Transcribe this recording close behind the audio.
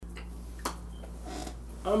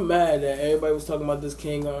I'm mad that everybody was talking about this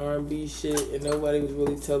king of R&B shit, and nobody was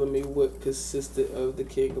really telling me what consisted of the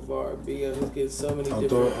king of R&B. I was getting so many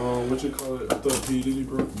different. I thought P. Diddy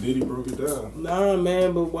broke it down. Nah,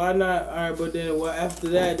 man, but why not? All right, but then after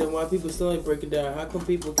that, then why people still ain't break it down? How come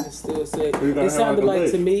people can still say? It sounded like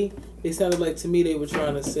to me. It sounded like to me they were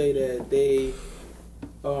trying to say that they,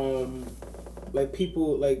 like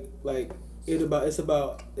people like it's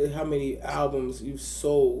about how many albums you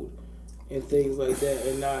sold. And things like that,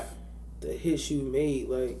 and not the hits you made.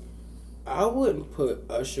 Like, I wouldn't put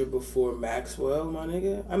Usher before Maxwell, my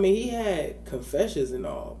nigga. I mean, he had Confessions and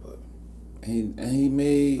all, but he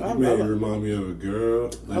made remind me of a girl.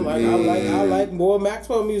 I like more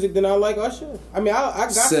Maxwell music than I like Usher. I mean, I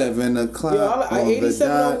got 7 o'clock. Yeah,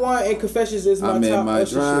 8701 and Confessions is my top my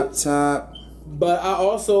Usher drop shit. top. But I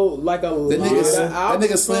also like a lot that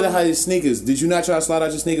nigga slid out his sneakers. Did you not try to slide out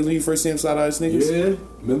your sneakers when you first see him slide out his sneakers? Yeah.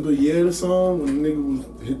 Remember the song when the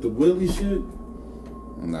nigga hit the Willie shit?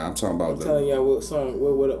 Nah, I'm talking about telling y'all what song,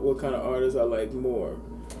 what kind of artists I like more.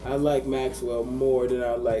 I like Maxwell more than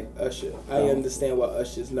I like Usher. I understand why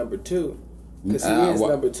Usher's number 2. Because he is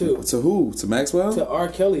number 2. To who? To Maxwell? To R.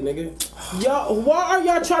 Kelly, nigga. Y'all, why are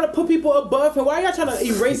y'all trying to put people above him? Why are y'all trying to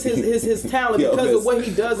erase his talent because of what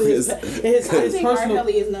he does in his I think personal... R.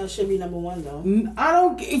 Kelly should be number 1 though. I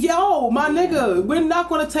don't. My nigga, we're not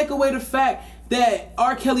going to take away the fact that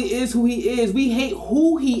R. Kelly is who he is. We hate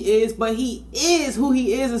who he is, but he is who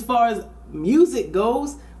he is as far as music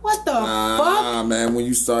goes. What the fuck? Nah, man, when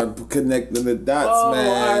you start connecting the dots,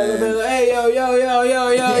 man. Right, hey,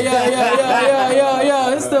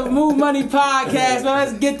 yo. It's the Move Money Podcast, man.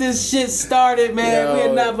 Let's get this shit started, man.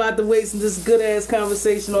 We're not about to waste this good-ass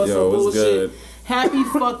conversation on some bullshit. Good? Happy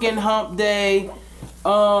fucking hump day.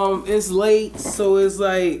 It's late, so it's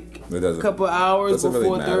like a couple hours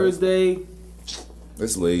before Thursday.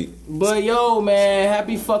 It's late. But yo, man,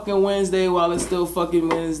 happy fucking Wednesday while it's still fucking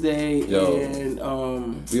Wednesday. Yo, and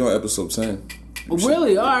we on episode 10.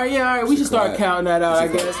 Really? All right. We should start counting that out, I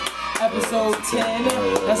guess. Episode 10.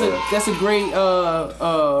 That's a great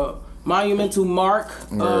monumental mark.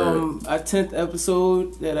 Our 10th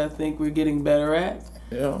episode that I think we're getting better at.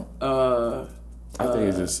 Yeah. I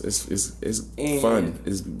think it's fun.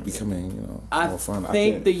 It's becoming more fun. I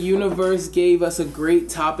think the universe gave us a great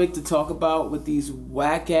topic to talk about with these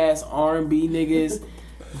whack ass R&B niggas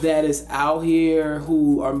that is out here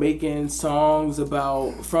who are making songs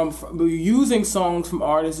about from using songs from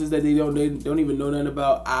artists that they don't even know nothing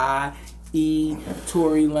about.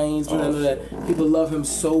 Tory Lanez, none of that. People love him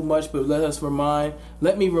so much, but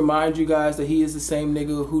let me remind you guys that he is the same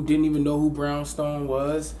nigga who didn't even know who Brownstone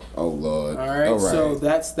was. Oh Lord. All right. So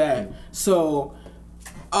that's that. So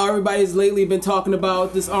everybody's lately been talking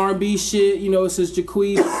about this R&B shit, since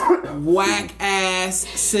Jacquees whack ass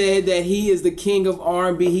said that he is the king of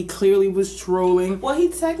R&B. He clearly was trolling. Well, he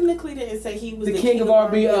technically didn't say he was the king of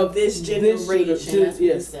R&B of this generation. That's what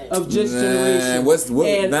he said. Of this generation.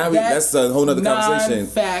 That's a whole nother conversation.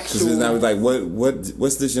 Factual. Because now it's like,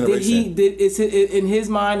 what's this generation? In his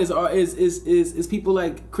mind is people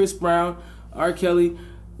like Chris Brown, R. Kelly,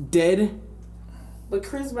 dead? But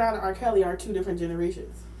Chris Brown and R. Kelly are 2 different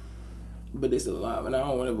generations. But they still alive, and I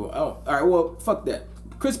don't want to. All right, well, fuck that.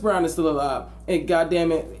 Chris Brown is still alive, and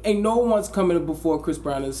goddamn it, ain't no one's coming before Chris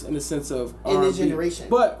Brown is in the sense of in R&B. this generation.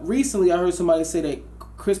 But recently, I heard somebody say that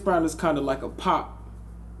Chris Brown is kind of like a pop,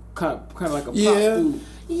 kind of like a pop dude.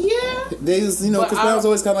 Yeah. Chris Brown's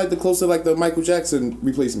always kind of like the closer, like the Michael Jackson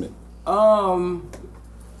replacement. I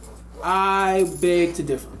beg to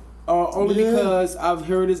differ. Only because I've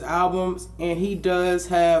heard his albums, and he does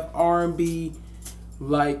have R&B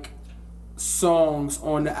like songs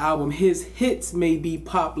on the album. His hits may be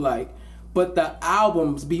pop like, but the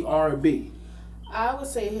albums be R&B. I would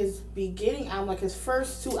say his beginning album, like his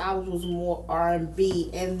first 2 albums, was more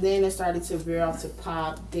R&B, and then it started to veer off to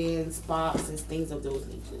pop, dance, bops, and things of those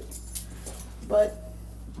nature. But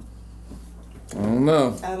I don't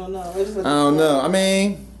know. I don't know. I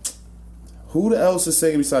mean, who else is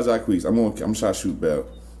singing besides Jacquees? I'm trying to shoot Bell.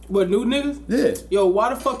 What, new niggas? Yeah. Yo,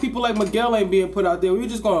 why the fuck people like Miguel ain't being put out there? We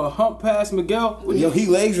just gonna hump past Miguel? Yo, he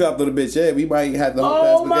leg dropped on the bitch. Yeah, we might have to hump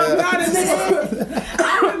past Miguel. Oh my god, nigga.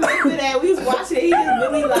 I remember that. We was watching it. He just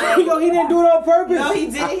really like... he didn't do it on purpose. No,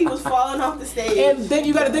 he didn't. He was falling off the stage. And then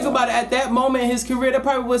you gotta think about it. At that moment in his career, that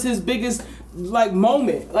probably was his biggest like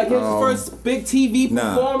moment, like his first big TV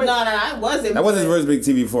performance. No, it wasn't. That wasn't his first big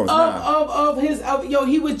TV performance.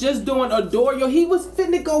 He was just doing Adore. Yo, he was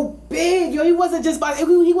finna go big. Yo, he wasn't just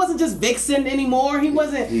Vixen anymore. He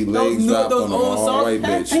wasn't. He legs dropped on the wrong white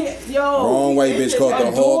bitch. Wrong white bitch called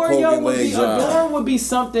the Hulk Hogan leg drop. Adore would be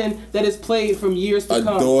something that is played from years to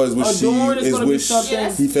come. Adore is what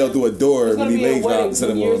he fell through a door when he leg dropped to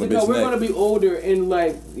the bitch neck. We're gonna be older and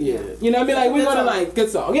like you know what I mean, like we're gonna like good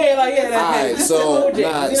song. Alright, so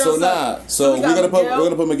we're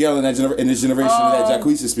gonna put Miguel in this generation that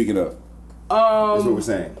Jacquees is speaking of. That's what we're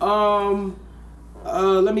saying.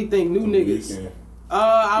 Let me think. New niggas.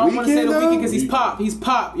 I don't want to say The Weeknd because he's pop, yo.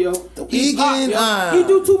 He's pop, yo. He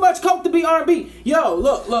do too much coke to be R&B. Yo,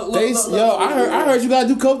 look. I heard you gotta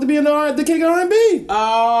do coke to be the king of R&B.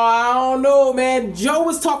 I don't know, man. Joe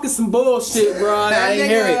was talking some bullshit, bro. I didn't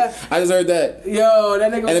hear it. I just heard that. Yo,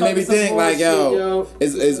 that nigga was and it made me think, like,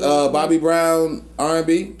 is Bobby Brown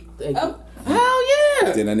R&B? Hell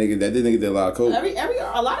yeah! Then that nigga did a lot of coke.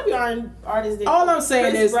 A lot of your artists did. All I'm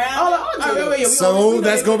saying is, so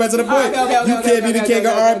let's go back to the point. You can't be the king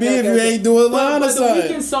of R&B if you ain't doing a lot of something.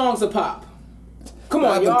 The Weeknd songs are pop. Come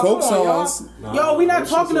on, y'all. Coke songs. Yo, we not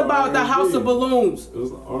talking about the House of Balloons. It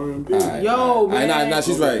was R&B. Yo, man. Nah,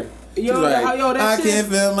 she's right. Yo, I can't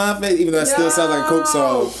feel my face, even though that still sounds like a Coke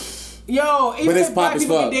song. Yo, even but it's pop as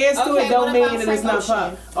fuck. Dance to it don't mean that it's not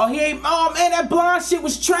pop. Oh, man, that blonde shit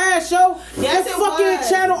was trash, yo. Yes, that fucking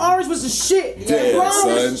Channel Orange was the shit. Damn,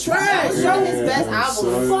 Blonde was trash, yo. His best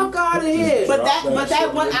album. Fuck out of here. But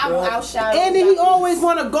that one album outshot. And then he always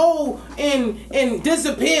want to go and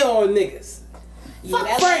disappear on niggas. Yeah,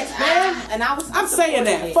 fuck Frank, man. And I'm saying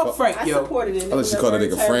that. Fuck Frank, yo. I supported it. I thought she called that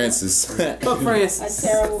nigga Francis. Fuck Francis. A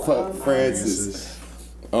terrible. Fuck Francis.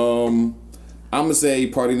 I'm gonna say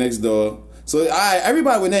Party Next Door. So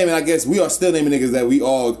everybody would name it. I guess we are still naming niggas that we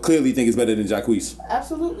all clearly think is better than Jacquees.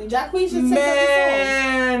 Absolutely, Jacquees should take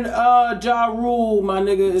man, Ja Rule, my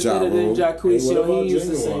nigga is better than Jacquees. Yo, he used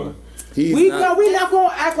to sing. We not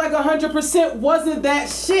gonna act like 100% wasn't that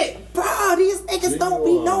shit, bro. These niggas don't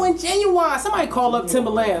be knowing Genuine. Somebody call up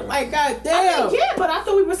Timbaland. Like, goddamn. But I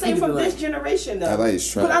thought we were saying from this generation though. I like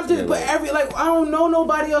his trash. I don't know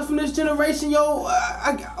nobody else from this generation, yo.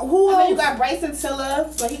 Who else? You got Bryson Tiller,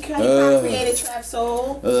 but he created Trap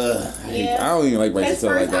Soul. I don't even like Bryson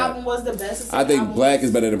Tiller like that. His first album was the best. I think Black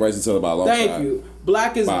is better than Bryson Tiller by a long shot. Thank you.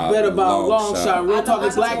 Black is better by a long shot. Real talk.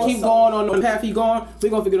 If Black keep going on the path he going, we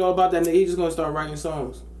gonna forget all about that nigga. He just gonna start writing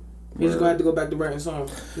songs. He's just gonna have to go back to writing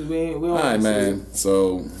songs. We don't alright, man.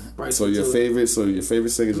 So your favorite singer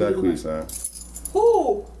Jacquees, huh?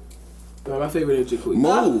 Who? My favorite is Jacquees.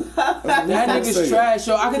 Move. That nigga's trash,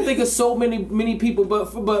 yo. I can think of so many people,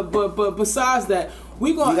 but besides that,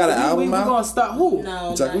 we gonna stop. Who?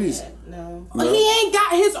 No, Jacquees. No. He ain't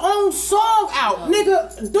got his own song out,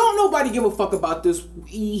 nigga. Don't nobody give a fuck about this.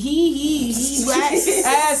 He whack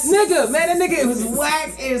ass nigga, man. That nigga was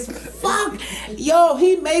whack as fuck. Yo,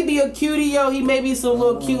 he may be a cutie, yo. He may be some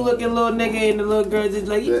little cute looking little nigga, and the little girl just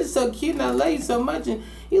like, you just so cute and I love you so much. And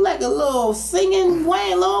you like a little singing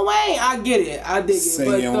Lil Wayne. I get it, I dig it.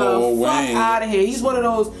 Singing Lil Wayne. Out of here. He's one of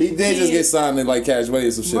those. He did just get signed to like Cash Money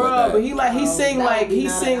or some shit like that. But he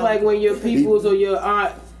sing like when your peoples or your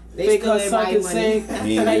aunt. Think her son can sing,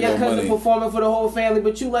 and your cousin performing for the whole family,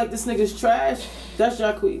 but you like this nigga's trash? That's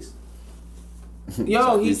Jacquees.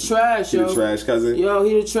 Yo, he's trash, yo. He the trash cousin? Yo,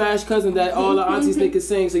 he the trash cousin that all the aunties think can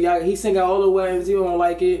sing, so he sing out all the ways, you don't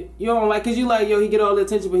like it. You don't like, cause you like, yo, he get all the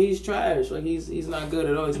attention, but he's trash. Like, he's not good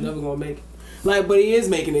at all, he's never gonna make it. Like, but he is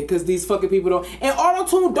making it because these fucking people don't. And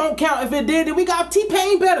auto-tune don't count. If it did, then we got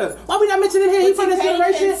T-Pain better. Why we not mentioning him? He from this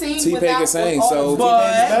generation. T-Pain can sing, so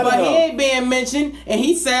but he ain't being mentioned, and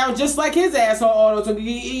he sounds just like his ass on auto-tune.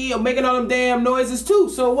 He making all them damn noises too.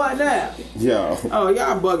 So what now? Yo. Oh,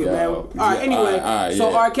 y'all bugging, man. All right, anyway.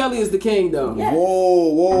 So R. Kelly is the king, though. Yes.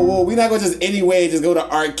 Whoa. We not gonna just anyway just go to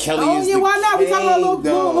R. Kelly. Oh yeah, why not? We talking about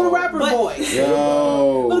little rapper boys.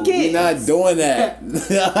 Yo, little kids. We not doing that.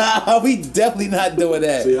 We definitely not doing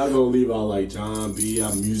that. So y'all gonna leave out like John B,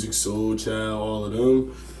 Music Soul Child, all of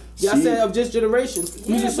them. Y'all said of this generation.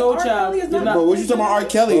 Music Soul Child. But what you talking about R.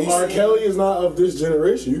 Kelly? R. Kelly is not of this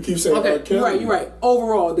generation. You keep saying R. Kelly. You're right.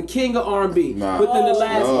 Overall, the king of R&B. Within the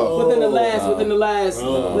last,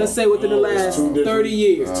 let's say within the last 30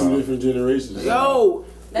 years. Two different generations. Yo, all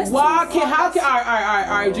right.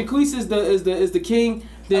 Jacquees is the king.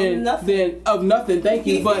 Then of nothing. Thank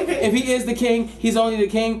you. But if he is the king, he's only the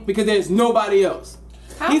king because there's nobody else.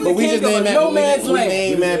 He's the king of no man's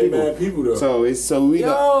land. We name people though. So we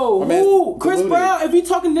who? Chris Brown. If you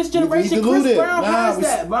talking this generation, Chris Brown has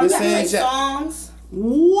that. Songs.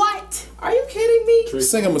 What? Are you kidding me?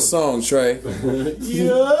 Sing him a song, Trey.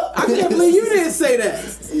 Yeah. I can't believe you didn't say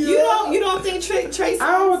that. You don't think Trey?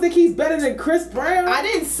 I don't think he's better than Chris Brown. I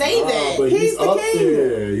didn't say that. But He's the up king.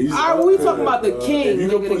 there. He's up we there. talking about the king, If you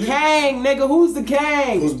nigga. could The put- king, nigga. Who's the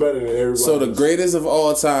king? Who's better than everybody? So the greatest of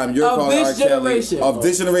all time, you're Of calling this R. Kelly generation. of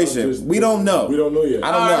this generation. We don't know. We don't know yet.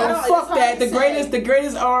 I don't Alright, know. know. fuck It's hard that. to say. The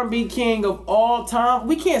greatest R&B king of all time.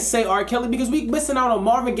 We can't say R. Kelly because we missing out on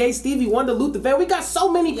Marvin Gaye, Stevie Wonder, Luther Vandross. We got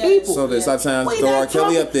so many people. So there's sometimes We throw not R. Kelly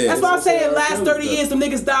talking- up there. That's why I'm saying R. last Kelly 30 does. years, them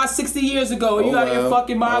niggas died 60 years ago. You out of your well.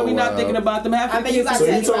 fucking mind. We not well. thinking about them. Half I the mean, you kids. got So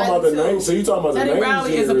you Teddy talking about the Riley, name? So you talking about the Teddy name?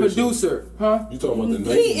 Riley is a producer, huh? You talking about the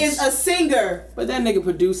name? He is a singer. But that nigga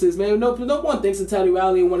produces, man. No one thinks of Teddy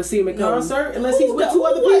Riley and want to see him in concert unless he's Who with the- two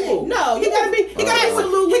other who would? people. No, he gotta be. He gotta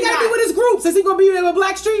Absolutely He gotta be not. with his groups. Is he gonna be there with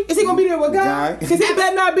Blackstreet? Is he gonna be there with Guy? Guy? Because he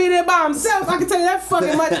better not be there by himself. I can tell you that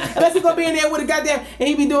fucking much. Unless he gonna be in there with a goddamn and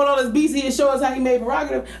he be doing all this BC and show us how he made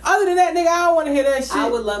Prerogative. Other than that, nigga, I don't want to hear that shit. I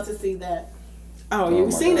would love to see that. Oh, yeah, Oh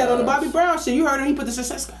we my seen that on the gosh. Bobby Brown shit. You heard him, he put the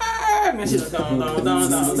success and that shit was dun.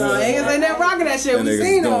 Niggas ain't that rocking that shit. And We niggas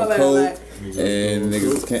seen all doing that. coke. Like, And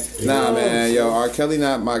niggas can't. Nah, man, yo, R. Kelly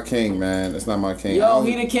not my king, man. That's not my king. I yo, don't-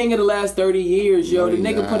 he the king of the last 30 years, yo. No, The he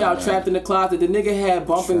nigga put not, out man. Trapped in the Closet. The nigga had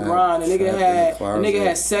Bump and Grind. The nigga Trapped in had the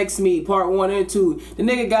Closet. Sex Me Part 1 and 2. The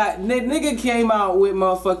nigga came out with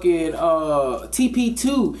motherfucking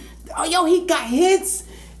TP2. Oh, yo, he got hits.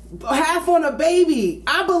 Half on a Baby.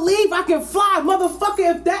 I Believe I Can Fly,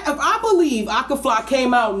 motherfucker. If I Believe I Can Fly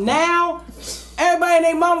came out now, everybody and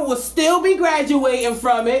their mama will still be graduating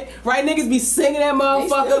from it, right? Niggas be singing that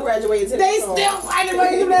motherfucker. still graduating to that They song. still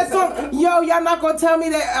graduating to that song. Yo, y'all not gonna tell me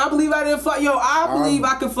that I Believe I Didn't Fly. Yo, I Believe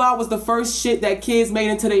I Can Fly was the first shit that kids made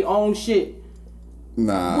into their own shit.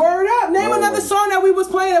 Nah. Word up. Name No, another like- song that we was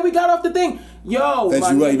playing that we got off the thing. Yo, That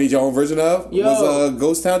my you nigga. made your own version of Yo. was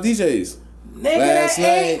Ghost Town DJs. Nigga, that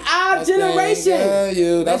ain't our Last night, generation. yeah,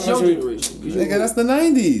 you. That's your what generation. Nigga, that's the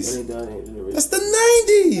 90s. That's the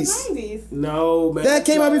 90s. 90s. No, man. That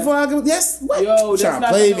came out before I could. Yes. What? Yo, that's Trying to not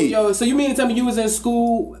play no, me. Yo, so you mean to tell me you was in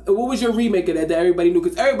school? What was your remake of that everybody knew?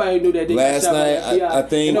 Because everybody knew that. They got Last shot by night, the FBI. I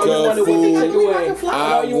think And all you of wanted was a food. chicken wing.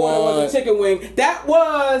 I All you wanted was want- a chicken wing. That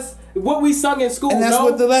was what we sung in school. And that's no?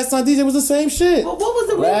 what the last time DJ was the same shit. What was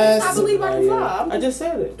the Last- remix? I Believe I Can Fly. I just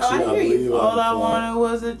said it. Oh, I didn't hear you. All I wanted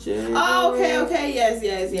was a chicken. Oh, wing. okay,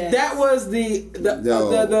 yes. That was the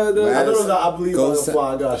Yo, I thought it was I Believe I Ghost- Can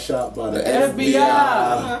Fly got shot by the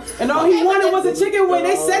FBI. And all he wanted was a chicken wing.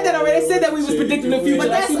 They said that already. They said that we was predicting the future. But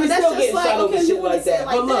Like, that's see, we still just getting like, shot over okay, you shit want to like say it that.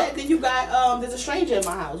 like But look, that. Then you got There's a Stranger in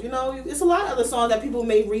My House. You know, it's a lot of other songs that people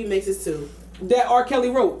made remixes to. that R. Kelly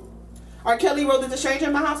wrote. R. Kelly wrote There's a Stranger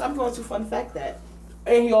in My House. I'm going to fun fact that.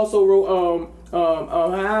 And he also wrote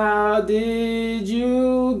How Did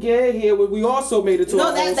You Get Here? We also made it to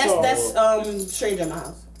No, our own song. that's Stranger in My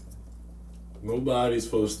House. Nobody's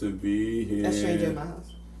supposed to be here. That's Stranger in My House.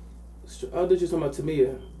 I thought you were talking about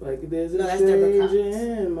Tamia. Like, there's a No, that's Deborah Cox.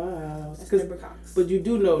 stranger in my house. That's 'Cause- Deborah Cox. But you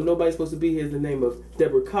do know Nobody's Supposed to Be Here is the name of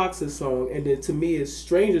Deborah Cox's song, and then Tamia's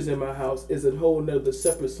Strangers in My House is a whole nother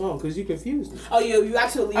separate song, because you confused me. Oh, you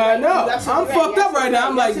absolutely I right. know. You absolutely I'm right. fucked You're up right now.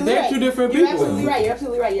 I'm like, absolutely they're right. two different You're people. absolutely right. You're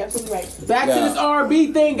absolutely right. Back to Yeah. this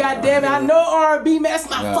R&B thing, goddammit. I know R&B, man. That's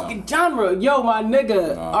my Yeah. fucking genre. Yo, my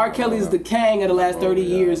nigga. R. Kelly's the king of the last 30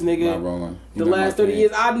 years, nigga. Not wrong. The last 30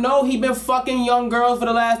 years. I know he been fucking young girls for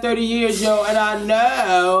the last 30 years, yo. And I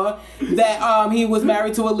know that he was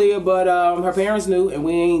married to Aaliyah, but her parents knew, and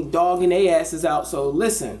we ain't dogging their asses out. So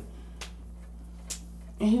listen.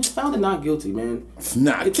 And he was found not guilty, man.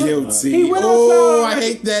 Not It took- guilty. he went on Oh, song. I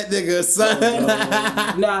hate that nigga,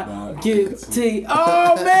 son. Not guilty.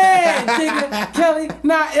 Oh man, Jigga Kelly.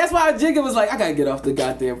 Nah, that's why Jigga was like, I gotta get off the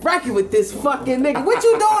goddamn bracket with this fucking nigga. What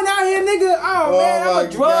you doing out here, nigga? Oh man, I'm my a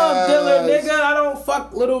drug gosh. dealer, nigga. I don't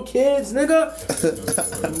fuck little kids, nigga.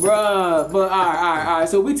 Bruh. But all right.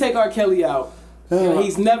 So we take R. Kelly out. You know,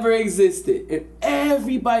 he's never existed. And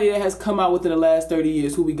everybody that has come out within the last 30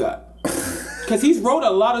 years, who we got? Because he's wrote a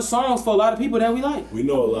lot of songs for a lot of people that we like. We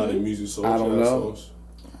know a lot of music songs. I don't know.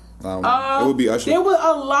 It would be Usher. There were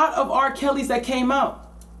a lot of R. Kellys that came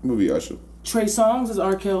out. It would be Usher. Trey Songz is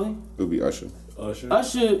R. Kelly. It would be Usher. Usher.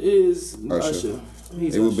 Usher is Usher. Usher.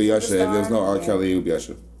 He's It would be Usher. Usher. If there was no R. Kelly, it would be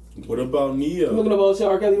Usher. What about Neo? Looking up all the shit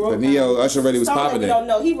R. Kelly wrote. But Neo, Usher already was Song that popping we it. don't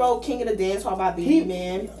know. He wrote King of the Dance Hall by He- Beanie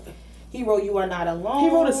Man. He wrote You Are Not Alone. He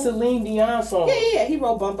wrote a Celine Dion song. Yeah. He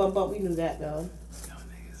wrote Bump Bump Bump. We knew that though.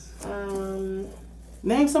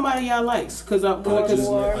 Name somebody y'all likes, cause I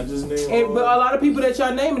just named. but a lot of people that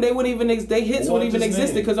y'all naming, they wouldn't even they hits Who I wouldn't even just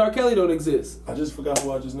exist named? because R. Kelly don't exist. I just forgot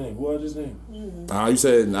who I just named. Who I just named? You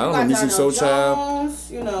said, I don't know, Music Soul Child.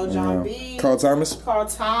 Jones, you know, John B. Carl Thomas. Carl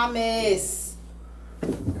Thomas.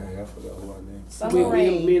 Dang, I forgot Summer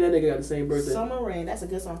Rain. Me and that nigga got the same birthday. Summer Rain. That's a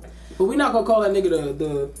good song. But we not gonna call that nigga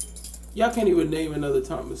the. Y'all can't even name another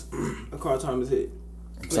Thomas, a Carl Thomas hit.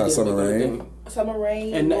 Besides Summer Rain. Summer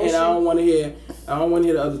Rain. And I don't want to hear. I don't want to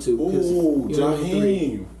hear the other two. Ooh,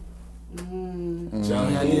 Jaheim.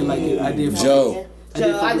 Yeah, I did like it. I did. Joe.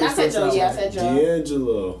 I said Joe. Yeah, I said Joe.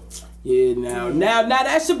 D'Angelo. Yeah, now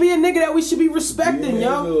that should be a nigga that we should be respecting,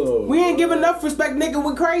 yo. We ain't give enough respect, nigga.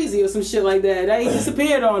 We're crazy or some shit like that. That he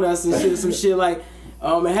disappeared on us and shit, some shit like,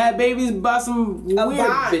 and had babies by some weird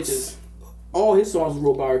bitches. All his songs were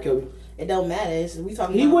wrote by R. Kelly. It don't matter. We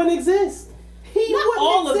talking. He wouldn't exist. Not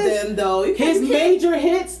all of them though. His major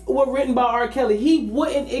hits were written by R. Kelly. He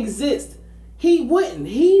wouldn't exist. He wouldn't.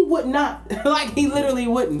 He would not. Like, he literally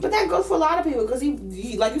wouldn't. But that goes for a lot of people because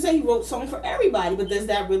he, like you said, he wrote songs for everybody. But does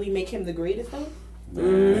that really make him the greatest though?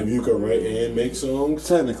 If you can write and make songs,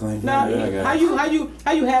 Technically. Nah, how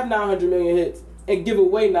you have 900 million hits and give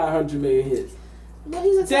away 900 million hits? But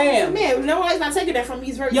he's a talented man. Nobody's not taking that from him.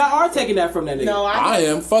 He's very. Y'all are taking that from that nigga. No, I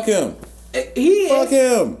am. Fuck him. He Fuck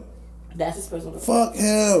him. That's his personal. Fuck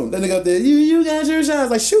him. That nigga up there, you got your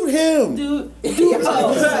shots. Like, shoot him. Dude, When I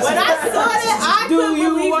saw that, I couldn't do you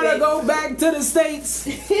believe want to it. go back to the States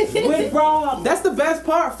with Rob? That's the best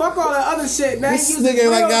part. Fuck all that other shit. Now This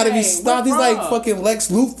nigga like gotta be stopped. He's like fucking Lex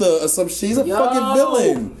Luthor or some shit. He's a fucking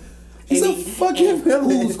villain. He's a fucking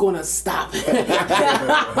villain. Who's gonna stop? No,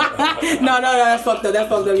 that's fucked up. That's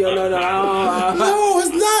fucked up, yo. No. No, it's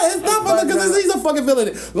not. It's not fucked up because he's a fucking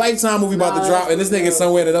villain. Lifetime movie about to drop, and this nigga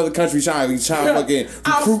somewhere in another country trying to fucking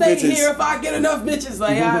I'll recruit stay bitches. here if I get enough bitches.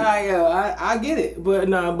 Like I get it, but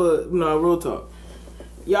real talk.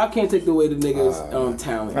 Y'all can't take away the nigga's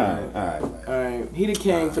talent. All right. He the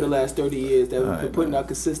king for the last 30 years that we've been putting out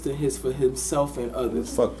consistent hits for himself and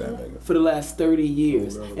others. Fuck that nigga. For the last 30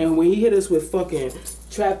 years. And when he hit us with fucking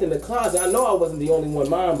Trapped in the Closet, I know I wasn't the only one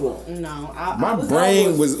mind blown. No, my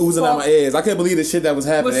brain was oozing out my ears. I couldn't believe the shit that was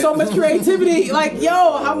happening. With so much creativity, like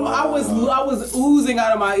I was oozing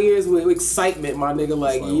out of my ears with excitement, my nigga.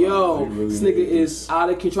 Like, yo, this nigga is out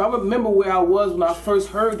of control. I remember where I was when I first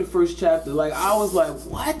heard the first chapter. Like, I was like,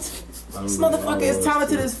 what? This motherfucker is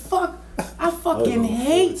talented as fuck. I fucking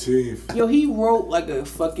hate. Yo, he wrote like a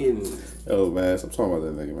fucking. Oh man, stop talking about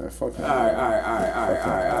that nigga, man. Fuck him. All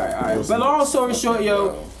right. But long story short,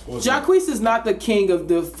 yo, Jacquees is not the king of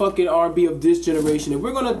the fucking R&B of this generation. If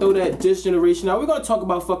we're gonna throw that this generation out, we're gonna talk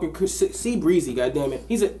about fucking C Breezy. Goddammit,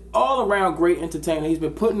 he's an all-around great entertainer. He's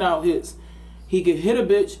been putting out hits. He could hit a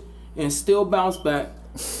bitch and still bounce back.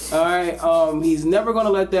 All right, he's never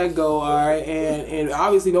gonna let that go. All right, and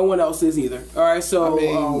obviously no one else is either. All right, so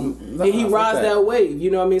and he rides that wave.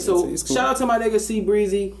 You know what I mean? So cool. Shout out to my nigga C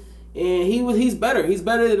Breezy. And he's better. He's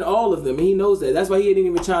better than all of them. And he knows that. That's why he didn't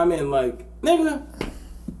even chime in. Like, nigga.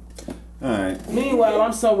 Alright. Meanwhile,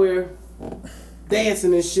 I'm somewhere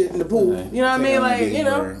dancing and shit in the pool. Right. You know what I mean? Like, you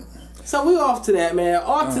know. So we off to that, man.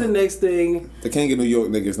 Off to the next thing. The King of New York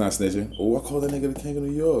nigga is not snitching. Oh, I call that nigga the King of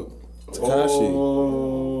New York.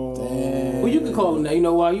 Tekashi. Damn. Well, you can call him that. You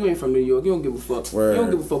know why? You ain't from New York. You don't give a fuck. Word. You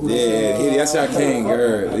don't give a fuck. Yeah, that's y'all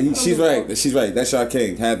king. She's right. That's y'all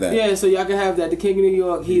king. Have that. Yeah, so y'all can have that. The King of New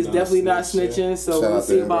York. He's definitely not snitching. So we'll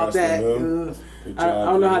see about that. I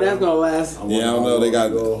don't know how that's gonna last. Yeah, I don't know. They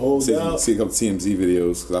got see a couple TMZ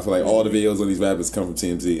videos because I feel like all the videos on these rappers come from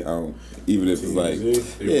TMZ. Even if it's like,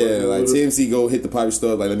 like TMZ go hit the poppy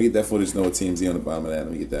store. Like, let me get that footage. No TMZ on the bottom of that.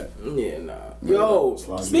 Let me get that. Yeah, nah. Yo,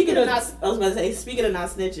 speaking of not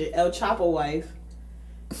snitching, El Chapo wife.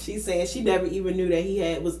 She said she never even knew that he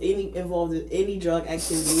was involved in any drug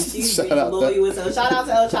activity. She's being loyal with him. Shout out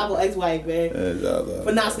to El Chapo ex-wife, man,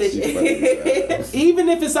 for not snitching. Even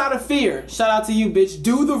if it's out of fear, shout out to you, bitch.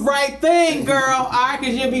 Do the right thing, girl. Alright,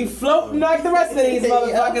 cause you'll be floating like the rest of these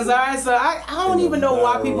motherfuckers. Alright, so I don't even know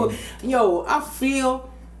why people. Yo, I feel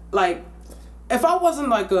like if I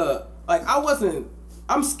wasn't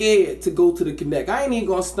I'm scared to go to the Connect. I ain't even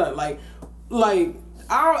gonna stunt like.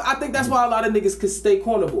 I think that's why a lot of niggas could stay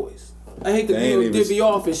corner boys. I hate to divvy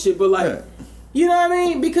off and shit, but like, you know what I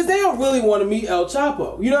mean? Because they don't really want to meet El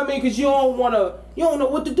Chapo. You know what I mean? Because you don't know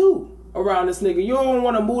what to do around this nigga. You don't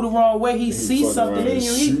want to move the wrong way. He sees something in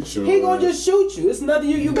you. He gonna just shoot you. It's nothing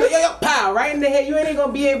you go pow right in the head. You ain't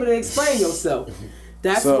gonna be able to explain yourself.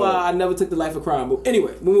 That's why I never took the life of crime. But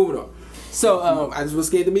anyway, we're moving on. So I just was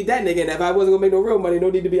scared to meet that nigga, and if I wasn't gonna make no real money, no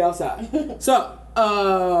need to be outside. So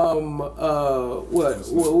what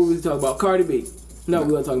were we talking about? Cardi B. No,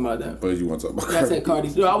 we weren't talking about that. But you want to talk about Cardi B? I said Cardi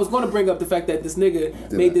B. No, I was going to bring up the fact that this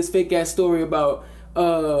nigga made this fake ass story about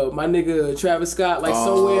my nigga Travis Scott like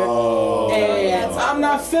somewhere, and I'm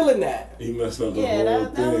not feeling that. He messed up the Yeah, whole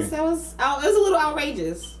that thing. was it was a little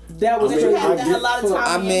outrageous. That was Because you crazy. had a lot of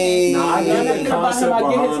time. I mean, I get the concept I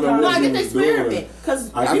get his behind concept. No, I get the what he was doing. experiment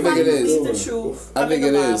because I think everybody it is. believes the truth. I think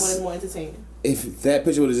it the lie is. when it's more entertaining. if that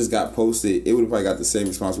picture would have just got posted, it would have probably got the same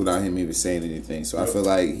response without him even saying anything. So I feel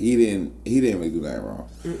like he didn't really do nothing wrong.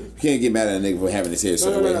 You can't get mad at a nigga for having his hair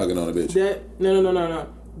certain way, hugging on a bitch. No.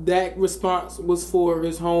 That response was for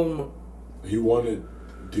his home. He wanted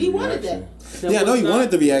the reaction. That Yeah, I know he was not-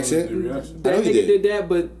 wanted the reaction. The reaction. I know That he nigga did. did that,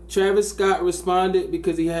 but Travis Scott responded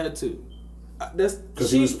because he had to. That's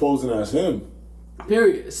Because he was posing as him.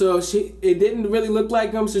 period. So it didn't really look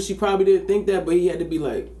like him, so she probably didn't think that, but he had to be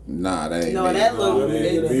like, Nah, that ain't No, me. that looked that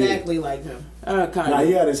ain't me. exactly like him. kind Nah,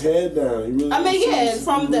 he of. had his head down. He really I mean, yeah, was-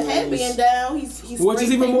 from the head being down, he's Which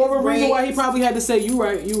is even more of a reason why he braids. probably had to say, "You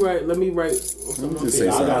right, let me write." Let me just say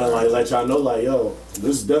I something. gotta let y'all know, yo,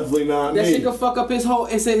 this is definitely not That me. shit could fuck up his whole.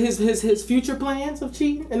 It said his future plans of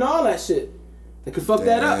cheating and all that shit. It could fuck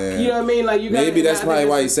that up. You know what I mean? Like you. Maybe that's I probably think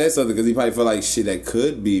why he said something, because he probably felt like shit that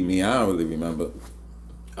could be me. I don't really remember.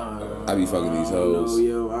 I be fucking these hoes. I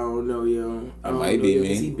don't know, yo. It might be me.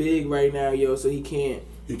 Cause he big right now, yo. So he can't.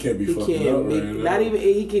 He can't be He fucking can't up make. right now. Not even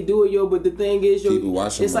he can do it, yo. But the thing is, yo, People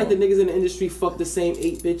watch him it's like more. the niggas in the industry fuck the same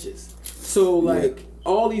 8 bitches. So like.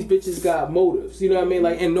 All these bitches got motives, you know what I mean?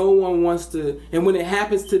 Like, and no one wants to. And when it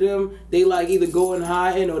happens to them, they like either go in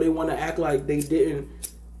hiding or they want to act like they didn't,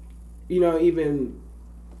 even,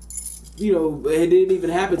 it didn't even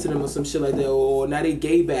happen to them or some shit like that. Or now they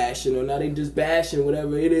gay bashing, or now they just bashing,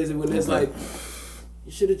 whatever it is. And when it's like,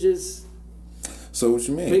 you should have just So what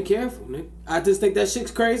you mean? been careful, nigga. I just think that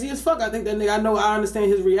shit's crazy as fuck. I think that nigga. I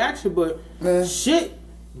understand his reaction, but shit,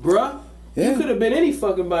 bruh. Yeah. You could have been any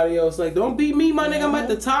fucking body else. Like, don't beat me, my nigga. I'm at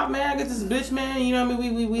the top, man. I got this bitch, man. You know what I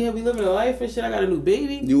mean? We living a life and shit. I got a new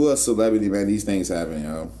baby. You a celebrity, man. These things happen,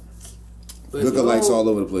 yo. But Lookalikes all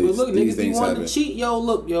over the place. But look, These niggas, you things want happen. to cheat, yo.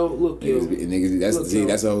 Look, yo. Niggas, that's Look, see, yo.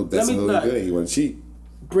 that's a whole Let me good. You want to cheat?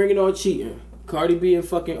 Bring it on cheating. Cardi B and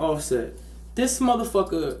fucking Offset. This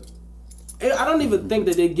motherfucker. I don't even think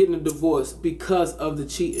that they're getting a divorce because of the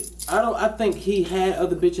cheating. I think he had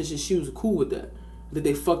other bitches and she was cool with that. That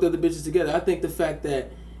they fucked other bitches together. I think the fact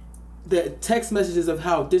that the text messages of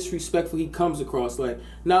how disrespectful he comes across, like,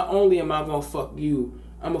 not only am I gonna fuck you,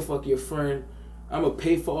 I'm gonna fuck your friend, I'm gonna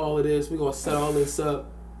pay for all of this, we gonna set all this up,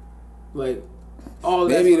 like, all of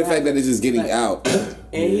that. Maybe the fact that it's just getting out.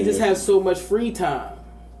 And he just has so much free time.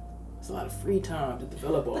 It's a lot of free time to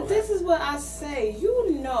develop all But that. this is what I say. You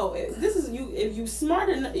know, if you smart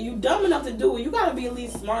enough, you dumb enough to do it, you gotta be at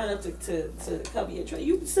least smart enough to cover your trade.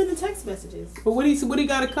 You send the text messages. But what he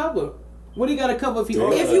got to cover? What he got to cover if he?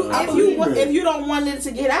 If you don't want it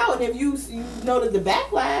to get out, and if you know that the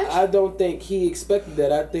backlash, I don't think he expected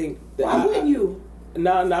that. I think that. why wouldn't you?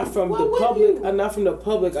 Not from Why the wouldn't public. you? Not from the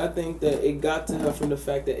public. I think that it got to her from the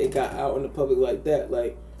fact that it got out in the public like that.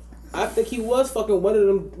 Like, I think he was fucking one of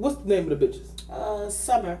them. What's the name of the bitches?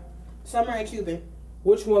 Summer and Cuban.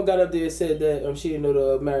 Which one got up there and said that she didn't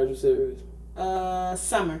know the marriage was serious?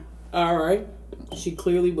 Summer. All right, she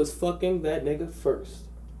clearly was fucking that nigga first.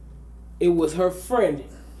 It was her friend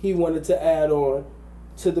he wanted to add on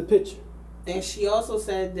to the picture. And she also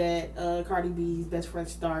said that Cardi B's best friend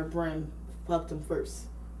Star Brim fucked him first.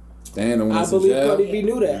 Damn, I believe Cardi B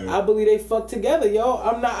knew that. I believe they fucked together, yo.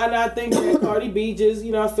 I'm not thinking that Cardi B just,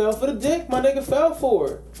 fell for the dick. My nigga fell for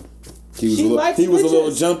her. He was She likes a little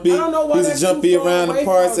bitches. jumpy. I don't know why He was that's jumpy too far around the away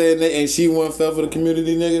parts, from- and she one fell for the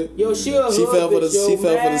community, nigga. Yo, she fell for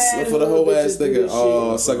the whole ass nigga.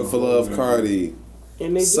 Oh, sucker. sucker for love, Cardi.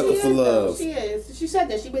 And they Sucker do. for love. She is. She said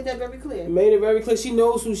that. She made that very clear. Made it very clear. She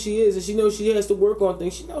knows who she is, and she knows she has to work on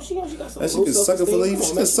things. She knows she got some. That low shit could sucker for self-esteem. love. She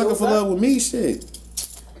Come on, just sucker man. for love with me, shit.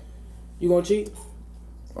 You gonna cheat?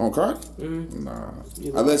 On Cardi? Mm-hmm. Nah.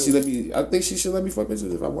 You Unless she lying. let me. I think she should let me fuck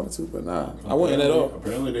bitches if I wanted to, but nah. I wouldn't at all.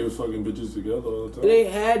 Apparently they was fucking bitches together all the time. They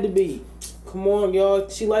had to be. Come on, y'all.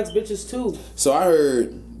 She likes bitches too. So I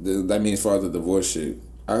heard, that means as far as the divorce shit,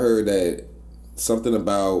 I heard that something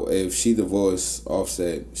about if she divorced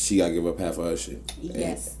Offset, she gotta give up half of her shit.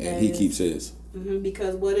 Yes, And he keeps his.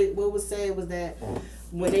 Because what was said was that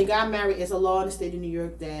when they got married, it's a law in the state of New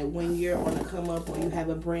York that when you're on a come up or you have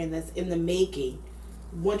a brand that's in the making,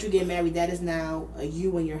 once you get married, that is now a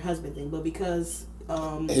you and your husband thing. But because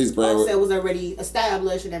His brand Offset was already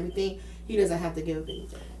established and everything, he doesn't have to give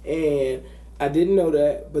anything. And I didn't know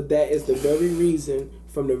that, but that is the very reason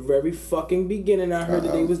from the very fucking beginning I heard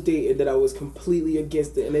that they was dating that I was completely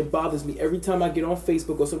against it. And it bothers me every time I get on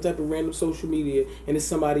Facebook or some type of random social media and it's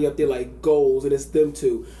somebody up there like goals and it's them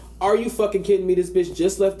two. Are you fucking kidding me? This bitch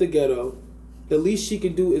just left the ghetto. the least she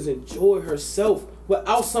can do is enjoy herself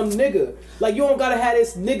without some nigga. Like, you don't gotta have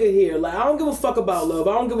this nigga here. Like, I don't give a fuck about love.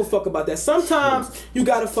 I don't give a fuck about that. Sometimes you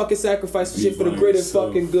gotta fucking sacrifice shit for the greater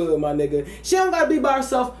fucking good, my nigga. She don't gotta be by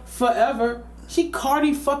herself forever. She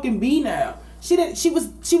Cardi fucking B now. She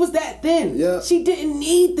was that thin. Yeah. She didn't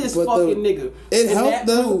need this fucking nigga. It helped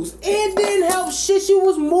though. It didn't help shit. She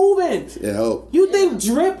was moving. It helped. You think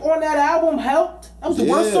Drip on that album helped? That was the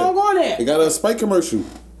worst song on there. It got a Sprite commercial.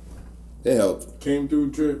 It helped. Came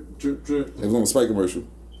through drip. It was on a Sprite commercial.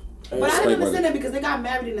 But I didn't understand that because they got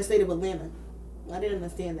married in the state of Atlanta. I didn't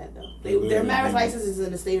understand that though. Their marriage license is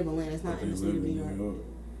in the state of Atlanta. It's not in the state of New York.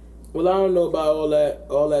 Well, I don't know about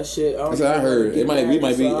all that shit. That's what I heard. It might be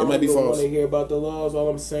false. I want to hear about the laws. All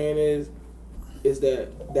I'm saying is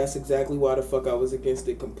that's exactly why the fuck I was against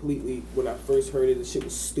it completely when I first heard it. The shit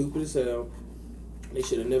was stupid as hell. They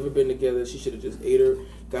should have never been together. She should have just ate her,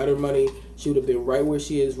 got her money. She would have been right where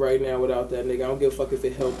she is right now without that nigga. I don't give a fuck if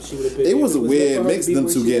it helped. She would have been. It was a weird mix them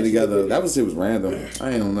two getting together. That shit was random.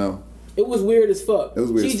 I don't know. It was weird as fuck. It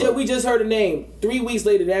was weird as fuck. We just heard a name. 3 weeks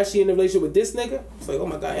later, now she in a relationship with this nigga. It's like, oh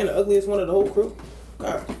my god, and the ugliest one of the whole crew.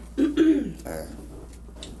 God.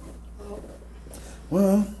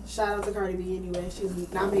 Well. Shout out to Cardi B anyway.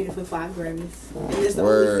 She's nominated for 5 Grammys. And it's the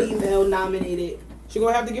only female nominated. She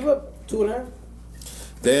gonna have to give up 2.5.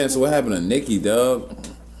 Damn, so what happened to Nicki, dog?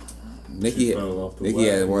 Nicki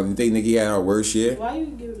had one. You think Nicki had her worst year? Why are you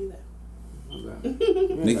giving me that?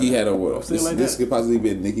 Nicki had a worst. This could possibly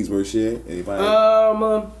be Nicki's worst year.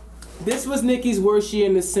 Anybody? This was Nicki's worst year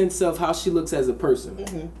in the sense of how she looks as a person.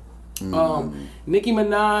 Mm-hmm. Nicki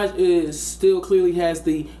Minaj is still clearly has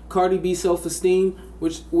the Cardi B self-esteem,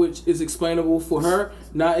 which is explainable for her,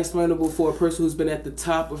 not explainable for a person who's been at the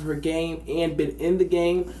top of her game and been in the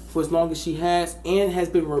game for as long as she has and has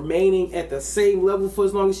been remaining at the same level for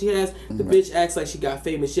as long as she has. The bitch acts like she got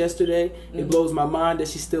famous yesterday. It blows my mind that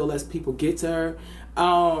she still lets people get to her.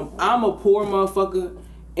 I'm a poor motherfucker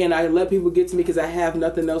and I let people get to me because I have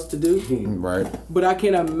nothing else to do. Right. But I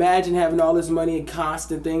can't imagine having all this money and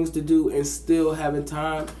constant things to do and still having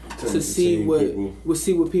time to see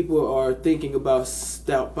what people are thinking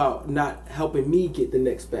about not helping me get the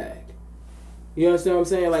next bag. You understand what I'm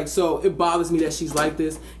saying? Like, so it bothers me that she's like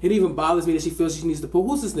this. It even bothers me that she feels she needs to pull.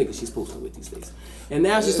 Who's this nigga she's posting with these days? And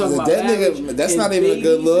now she's talking about that nigga. That's not even a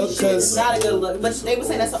good look. It's not a good look. But they would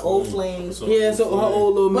say that's an old flame. Yeah, so her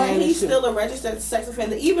old little man. But he's still a registered sex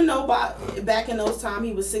offender, even though back in those times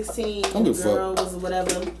he was 16 and the girl was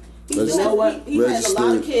whatever. He has a lot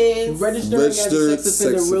of kids. Registering as a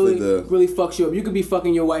sex offender really fucks you up. You could be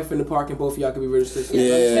fucking your wife in the park and both of y'all could be registered.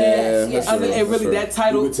 And really that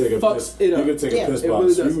title fucks it up. You can take a piss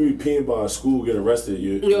box. You can be peeing by a school, get arrested.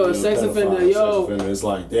 You're a sex offender. It's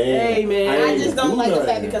like, damn. Hey man, I just don't like the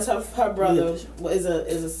fact because her brother is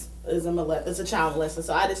a child molester.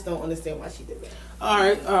 So I just don't understand why she did that. All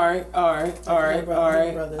right.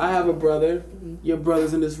 I have a brother. Mm-hmm. Your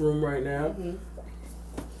brother's in this room right now. Mm-hmm.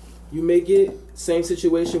 You make it, same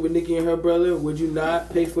situation with Nicki and her brother, would you not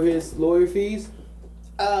pay for his lawyer fees?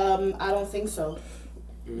 I don't think so.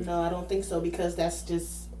 No, I don't think so because that's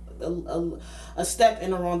just a step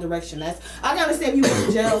in the wrong direction. I can understand if you went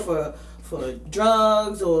to jail for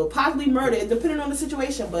drugs or possibly murder, depending on the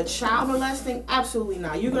situation, but child molesting, absolutely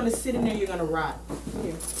not. You're gonna sit in there, you're gonna rot.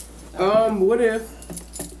 What if?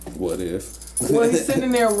 Well, he's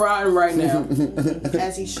sitting there rotting right now.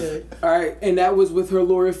 As he should. All right, and that was with her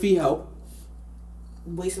lawyer fee help.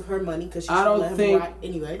 Waste of her money because she should let him rot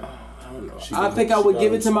anyway. I don't know. I think I would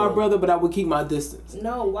give it to my brother, but I would keep my distance.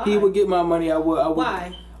 No, why? He would get my money. I would.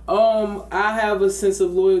 Why? I have a sense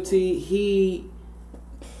of loyalty.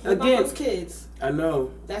 What about those kids? I know.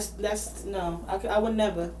 That's no. I would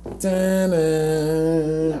never. No.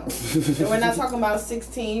 And we're not talking about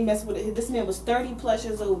 16. Mess with it. This man was 30 plus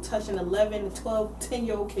years old, touching 11, 12,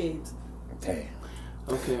 10-year-old kids. Damn.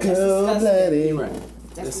 Okay. That's disgusting. Right.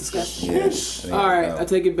 That's disgusting. Yes. All right, I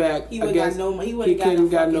take it back. He wouldn't got no money. He wouldn't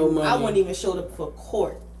got no money. I wouldn't even showed up for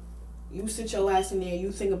court. You sit your ass in there.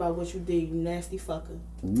 You think about what you did. You nasty fucker.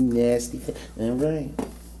 You nasty. All right.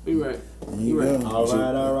 You right. You right. All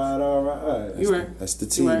right. You right. That's the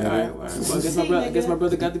team. All right. Well, I guess my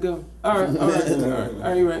brother got to go. All right.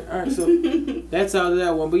 You right. All right. So that's out of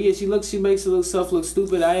that one. But yeah, she makes herself look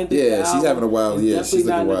stupid. I didn't think. Yeah, she's having a wild year. Definitely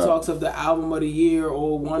not in the talks of the album of the year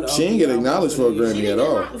or one. She ain't get acknowledged for a Grammy at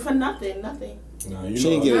all. For nothing. No,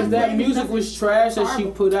 that music was trash that she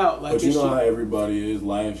put out. Like, but you know how everybody is.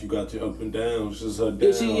 Life, you got your up and downs. Just her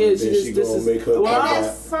down. She is. Then she gonna make her comeback.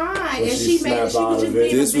 That's fine. And she was just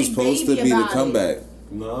being This was supposed to be the comeback.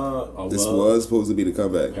 Nah, this was supposed to be the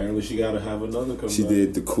comeback. Apparently, she gotta have another comeback. She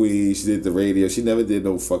did the Queen. She did the radio. She never did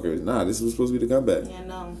no fucker. Nah, this was supposed to be the comeback. Yeah,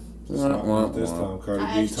 no. This time, Cardi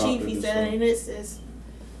I B asked Chief. He said it ain't this. Sis.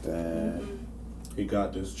 Damn. He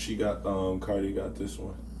got this. She got Cardi got this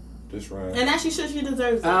one. This round. And as she should. She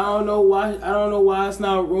deserves it. I don't know why it's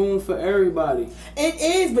not room for everybody. It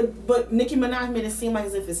is, but Nicki Minaj made it seem like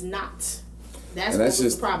as if it's not. That's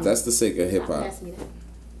just the problem. That's the sake of hip hop. Pass me that.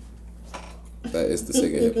 That is the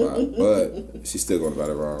sake of hip hop, but she's still gonna got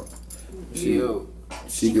it wrong.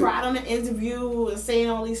 She cried on the interview and saying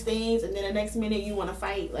all these things, and then the next minute you want to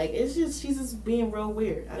fight. Like she's just being real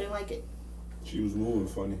weird. I didn't like it. She was moving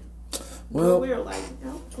funny. Well, real weird, like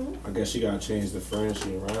I guess she gotta change the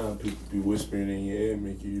friendship around. People be whispering in your ear,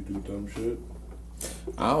 making you do dumb shit.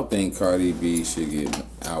 I don't think Cardi B should get an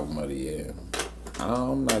album of the year.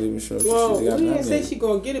 I'm not even sure if Well, she got we didn't nominated. say she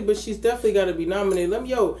gonna get it, but she's definitely got to be nominated. That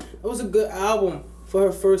was a good album for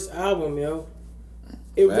her first album, yo.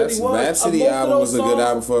 It really was. Rhapsody album was a good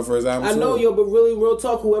album for her first album. I know, yo, but really, real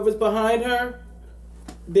talk, whoever's behind her,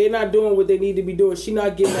 they're not doing what they need to be doing. She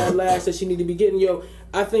not getting that lash that she need to be getting, yo.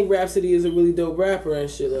 I think Rhapsody is a really dope rapper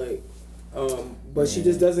and shit, like, but she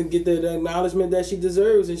just doesn't get the acknowledgement that she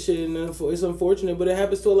deserves and shit, and it's unfortunate, but it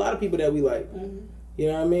happens to a lot of people that we like. Mm-hmm. You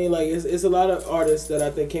know what I mean? Like, it's a lot of artists that I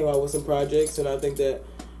think came out with some projects, and I think that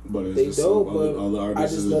they dope, but I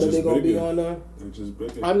just know that they're gonna be on there.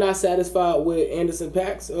 I'm not satisfied with Anderson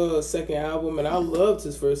 .Paak's second album, and I loved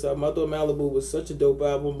his first album. I thought Malibu was such a dope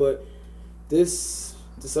album, but this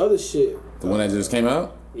other shit, the one that just came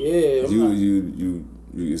out, yeah, you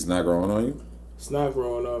it's not growing on you. It's not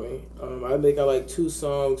growing on me. I think I like 2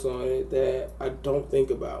 songs on it that I don't think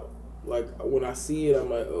about. Like when I see it, I'm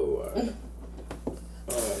like, oh.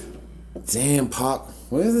 All right. Damn, Pac.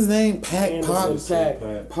 What is his name? Pac. I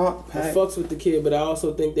fucks with the kid, but I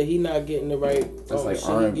also think that he not getting the right. That's like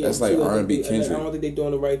R&B. That's like R&B Kendrick. I don't think they're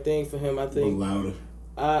doing the right thing for him. I think louder.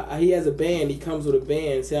 He has a band. He comes with a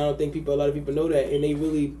band. See, I don't think a lot of people know that, and they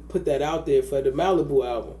really put that out there for the Malibu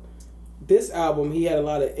album. This album, he had a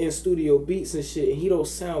lot of in studio beats and shit, and he don't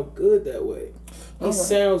sound good that way. He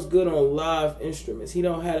sounds good on live instruments. He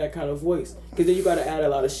don't have that kind of voice. Because then you got to add a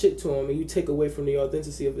lot of shit to him, and you take away from the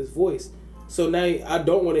authenticity of his voice. So now I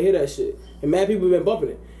don't want to hear that shit. And mad people have been bumping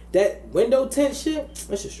it. That window tint shit,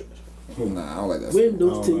 that's just trash. Nah, I don't like that.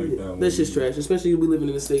 Windows tinted. That's just trash. Especially we living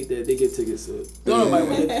in a state that they get tickets. So don't nobody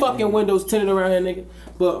want their fucking windows tinted around here, nigga.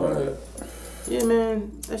 But yeah,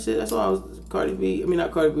 man, that shit. That's all I was. Cardi B. I mean,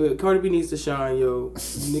 not Cardi B. Cardi B needs to shine, yo.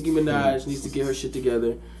 Nicki Minaj needs to get her shit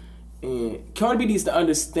together, and Cardi B needs to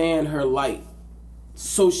understand her light,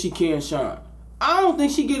 so she can shine. I don't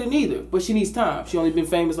think she get it either, but she needs time. She only been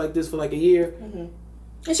famous like this for like a year. Mm-hmm.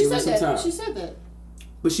 And she said that. Time. She said that.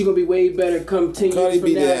 But she gonna be way better come 10 years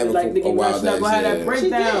from now. Like Nicki Minaj, she's not gonna have that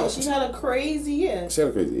breakdown. She had a crazy year. She had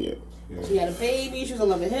a crazy year. Yeah. She had a baby. She was in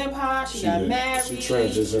love with hip hop. She got married. She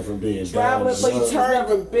transitioned from being traveling places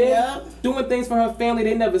never been, doing things for her family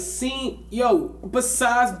they never seen. Yo,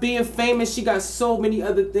 besides being famous, she got so many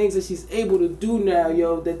other things that she's able to do now,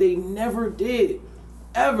 yo, that they never did,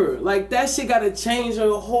 ever. Like that shit gotta change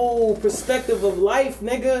her whole perspective of life,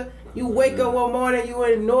 nigga. You wake up one morning, you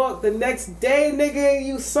in Newark. The next day, nigga,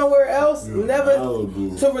 you somewhere else. Never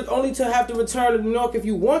only to have to return to New York if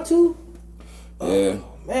you want to. Yeah.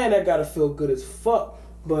 Man, that gotta feel good as fuck.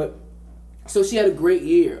 But so she had a great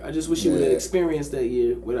year. I just wish she would have experienced that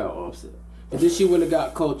year without Offset. But then she wouldn't have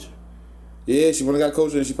got Culture. Yeah, she wouldn't have got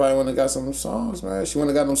Culture, and she probably wouldn't have got some songs, man. She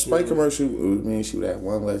wouldn't have got no Sprite commercial. I mean, she would have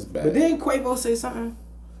one less bag. But didn't Quavo say something?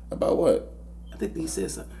 About what? I think he said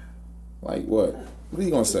something. Like what? What are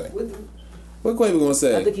you gonna say? What Quavo gonna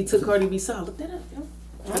say? I think he took Cardi B side. Look that up, yo.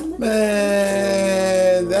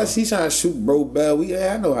 Man, he trying to shoot Bro Bell.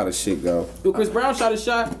 I know how the shit go. Yo, Chris Brown shot a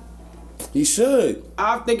shot. He should.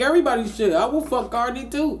 I think everybody should. I will fuck Cardi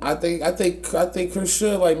too. I think Chris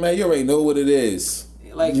should. Like, man, you already know what it is.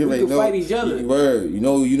 Like you we can fight each other. Word, you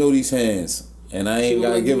know these hands, and I ain't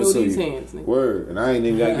gotta give it to you. Hands, word, and I ain't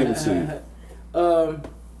even gotta give it to you.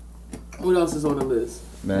 What else is on the list?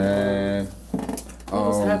 Man,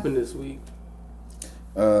 what's happened this week?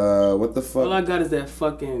 What the fuck? All I got is that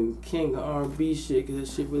fucking King R&B shit, cause that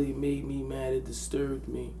shit really made me mad. It disturbed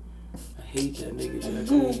me. I hate that nigga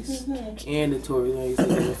Jacquees and the Tory Lanez.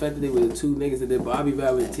 The fact that they were the 2 niggas that did Bobby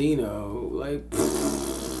Valentino, like,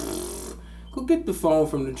 go get the phone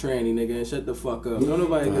from the tranny, nigga, and shut the fuck up. Don't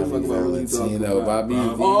nobody give a fuck about what you talking about.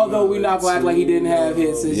 Although we not gonna act like he didn't have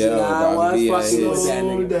hits and shit. I was fucking with that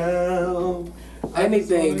nigga.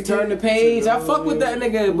 Anything, turn the page. I fuck with that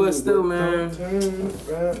nigga, but still, man.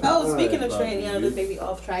 Oh, speaking of tranny, this may be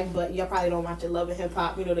off track, but y'all probably don't watch it. Love and Hip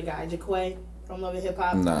Hop. You know the guy Jaquay. from Love and Hip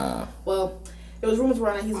Hop? Nah. Well, there was rumors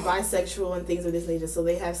around that he's bisexual and things of this nature. So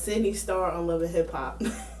they have Sydney Starr on Love and Hip Hop.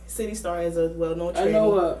 Sydney Starr is a well-known trainee. I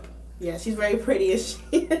know her. Yeah, she's very pretty.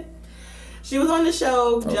 She was on the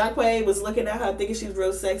show. Jacquay was looking at her thinking she was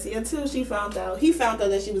real sexy until he found out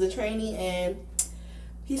that she was a trainee, and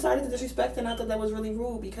he started to disrespect her, and I thought that was really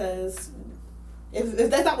rude because if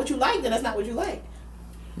that's not what you like, then that's not what you like.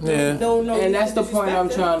 Yeah. No, and that's the point I'm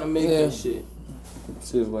trying to make. Yeah. That shit.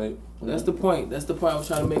 She's like. That's the point. That's the point I was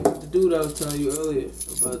trying to make with the dude I was telling you earlier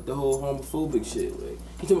about the whole homophobic shit. Like,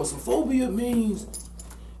 he talking about some phobia means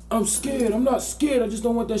I'm scared. I'm not scared. I just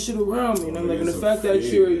don't want that shit around me. And I'm like, and the fact that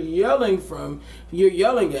you're yelling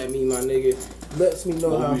at me, my nigga, lets me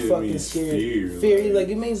know how I'm fucking scared. Fear. He's like,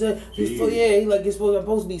 it means that he's like, I'm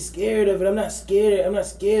supposed to be scared of it. I'm not scared. I'm not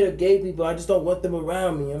scared of gay people. I just don't want them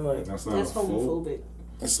around me. I'm like, that's homophobic.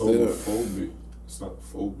 That's homophobic. It's not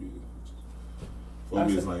phobia.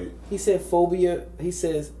 Phobia is like, he said phobia. He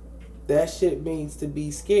says that shit means to be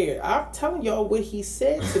scared. I'm telling y'all what he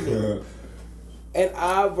said to me. And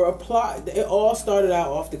I replied. It all started out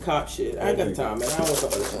off the cop shit. I ain't got time, man. I don't want to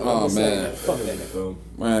talk about this. Oh, man. Fuck that nigga.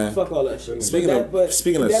 Man. Fuck all that shit. Speaking of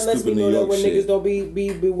that lets me know that when shit. niggas don't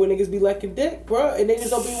when niggas be lacking dick, bro, and they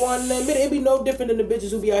just don't be wanting to admit it. It be no different than the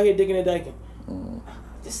bitches who be out here digging and dyking.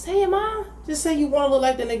 Just say it, man. Just say you want to look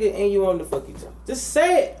like the nigga and you want to fuck each other. Just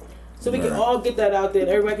say it. So we can all get that out there and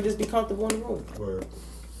everybody can just be comfortable in the room. Word.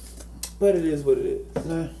 But it is what it is.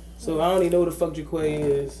 Yeah. So I don't even know who the fuck Jacquay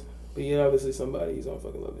is. But yeah, obviously somebody he's on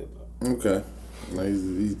fucking Love Hip Hop. Okay. Like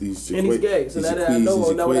these and he's gay, so now that I know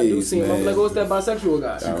when I do see him, I'm like, what's that bisexual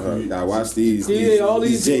guy? I watch these. All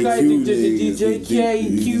these JQs,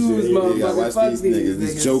 motherfuckers. Watch these niggas,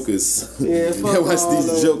 these jokers. Yeah, fuck watch all these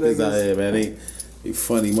those jokers niggas. out here, man. They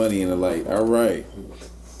funny money and the like. All right.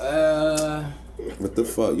 What the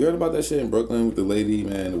fuck? You heard about that shit in Brooklyn with the lady,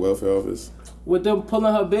 man, the welfare office? With them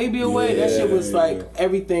pulling her baby away, that shit was like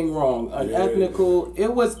everything wrong. Unethical.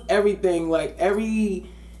 It was everything, like every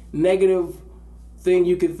negative thing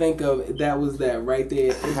you could think of, that was that right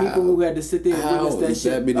there. And people who had to sit there and witness that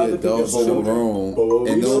shit. That be the adults in the room.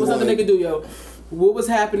 And what was other nigga do, yo? What was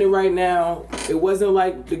happening right now? It wasn't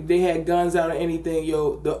like they had guns out or anything,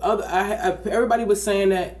 yo. The other, everybody was saying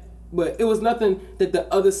that, but it was nothing that the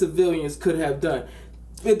other civilians could have done.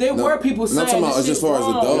 There were people saying talking about as far as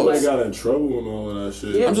adults. They got in trouble and all of that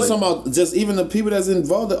shit. Yeah, I'm just talking about just even the people that's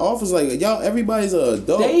involved in the office. Like, y'all, everybody's an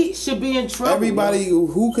adult. They should be in trouble. Everybody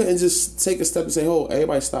who couldn't just take a step and say, "Oh,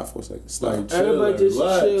 everybody stop for a second." Stop. Like, everybody just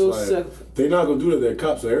chill. Like, they're not gonna do that. They're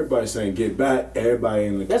cops. So everybody's saying, "Get back." Everybody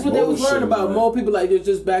in the That's what they was learning about. Like, more people like,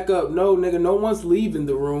 just back up. No, nigga, no one's leaving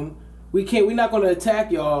the room. We're not gonna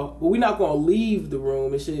attack y'all, but we're not gonna leave the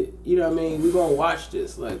room and shit. You know what I mean? We're gonna watch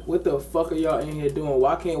this. Like, what the fuck are y'all in here doing?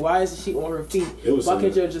 Why isn't she on her feet? Why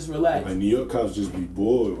can't y'all just relax? Like, New York cops just be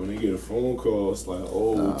bored when they get a phone call. It's like,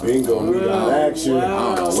 bingo, we got action.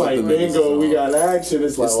 Wow. It's like, bingo, we got action.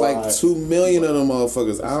 It's like 2 million of them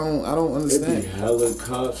motherfuckers. I don't understand. It be hella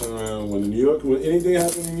cops around. When anything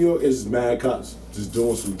happens in New York, it's mad cops just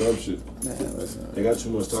doing some dumb shit. Man, they got too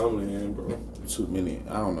much time on their hand, bro. Too many.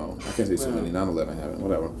 I don't know. I can't say too many. 9/11 happened.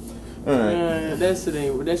 Whatever. All right. That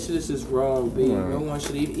shit is just wrong, B. No one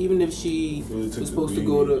should even if she was supposed to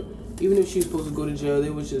go to jail,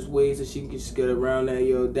 there was just ways that she could just get around that.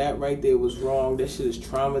 Yo, that right there was wrong. That shit is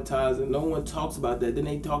traumatizing. No one talks about that. Then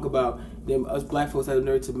they talk about them. Us black folks have the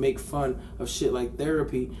nerve to make fun of shit like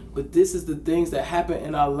therapy. But this is the things that happen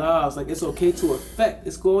in our lives. Like, it's okay to affect.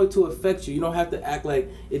 It's going to affect you. You don't have to act like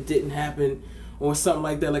it didn't happen or something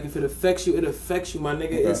like that. Like, if it affects you, it affects you, my nigga.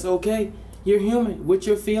 Okay. It's okay. You're human. What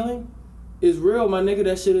you're feeling is real, my nigga.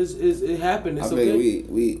 That shit is it happened. It's okay.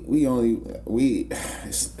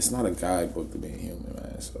 It's not a guidebook to being human,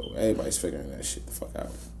 man. So everybody's figuring that shit the fuck out.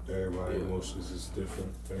 Everybody's emotions is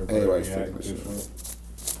different. Everybody's figuring that shit out.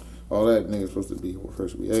 All that nigga's supposed to be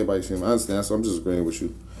first week. Everybody's human. I understand, so I'm just agreeing with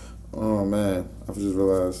you. Oh man, I just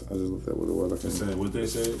realized. I just looked at what it was. What they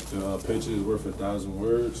say, the picture is worth 1,000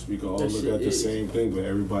 words. We can all look at the same thing, but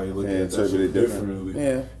everybody look at that shit differently.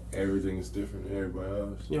 Yeah, everything is different than everybody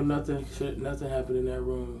else. Yo, nothing happened in that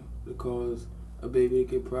room to cause a baby to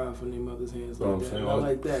get pride from their mother's hands like that. Not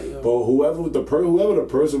like that, yo. But whoever the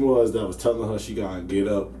person was that was telling her she gotta get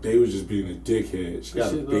up, they was just being a dickhead. She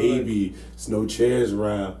got a baby. There's no chairs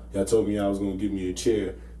around. Y'all told me y'all was gonna give me a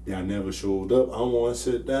chair. Y'all never showed up. I don't want to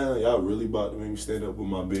sit down. Y'all really about to make me stand up with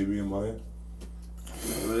my baby in my hand?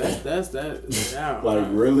 Well, that's that. Like,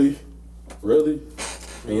 really?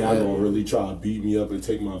 And y'all gonna really try to beat me up and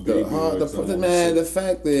take my baby? The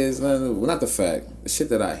fact is, well, not the fact. The shit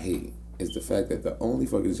that I hate is the fact that the only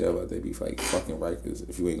fucking jail out there be like fucking Rikers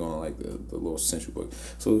if you ain't going like the little Central Book.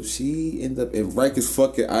 So she ended up in Rikers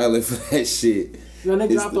fucking Island for that shit. Yeah, they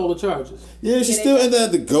dropped all the charges. Yeah, she still ended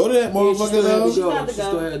up to go to that motherfucker though. She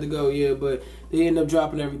still had to go, yeah, but they ended up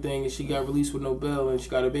dropping everything and she got released with no bail and she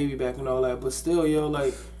got her baby back and all that. But still, yo,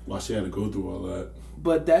 like, why she had to go through all that?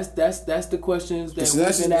 But that's the questions that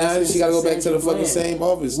we've been asking. She got to go back to the fucking same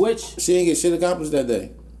office. Which she ain't get shit accomplished that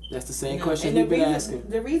day. That's the same question we've been asking.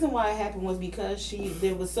 The reason why it happened was because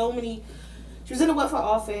there was so many. She was in the welfare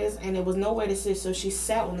office and there was nowhere to sit, so she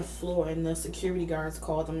sat on the floor and the security guards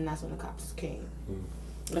called them, and that's when the cops came.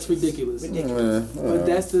 That's ridiculous.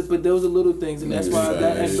 But those are little things, and that's why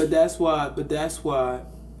that's why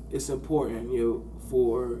it's important,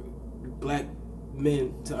 for black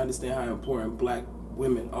men to understand how important black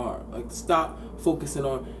women are. Like, stop focusing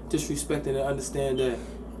on disrespecting and understand that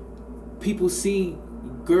people see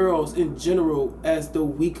girls in general as the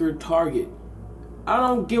weaker target. I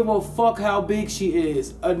don't give a fuck how big she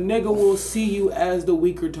is. A nigga will see you as the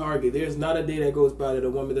weaker target. There's not a day that goes by that a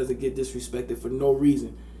woman doesn't get disrespected for no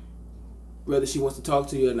reason, whether she wants to talk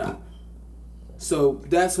to you or not. So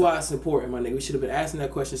that's why it's important, my nigga. We should have been asking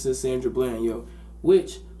that question since Sandra Bland,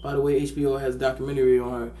 which, by the way, HBO has a documentary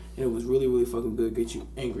on her, and it was really, really fucking good. Get you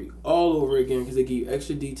angry all over again because they give you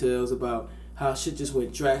extra details about how shit just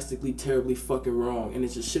went drastically, terribly fucking wrong, and it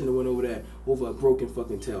just shouldn't have went over a broken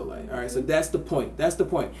fucking tail light. All right, so that's the point. That's the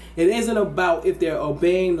point. It isn't about if they're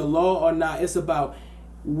obeying the law or not. It's about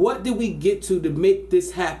what did we get to make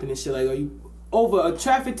this happen and shit. Like, are you over a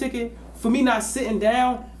traffic ticket for me not sitting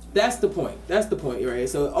down? That's the point. That's the point, right?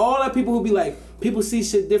 So all that people who be like, people see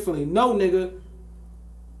shit differently. No, nigga.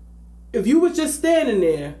 If you was just standing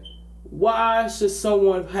there, why should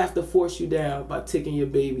someone have to force you down by taking your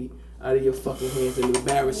baby out of your fucking hands and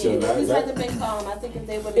embarrass you? Just had to been calm. I think if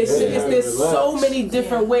they would, there's so many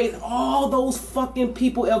different ways. All those fucking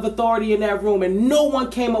people of authority in that room, and no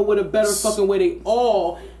one came up with a better fucking way. They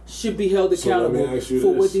all should be held accountable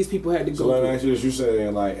for what these people had to go through. So let me ask you this: you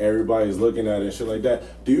saying like everybody's looking at it and shit like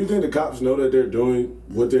that. Do you think the cops know that they're doing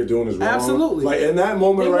what they're doing is wrong? Absolutely. Like in that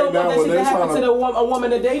moment right now when they're trying to a woman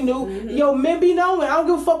that they knew, men be knowing. I don't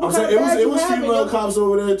give a fuck what kind of bad it was female cops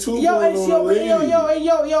over there too. And they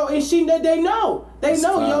know. They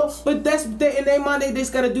know, But that's in their mind. They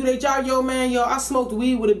just gotta do their job, man. I smoked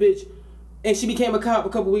weed with a bitch. And she became a cop a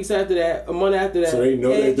couple weeks after that, a month after that. So they know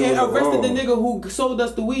they're doing it wrong. And arrested the nigga who sold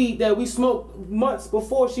us the weed that we smoked months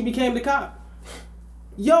before she became the cop.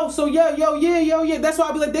 Yeah. That's why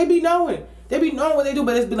I be like, they be knowing. They be knowing what they do,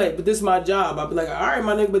 but it's be like, but this is my job. I be like, all right,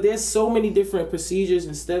 my nigga, but there's so many different procedures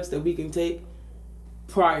and steps that we can take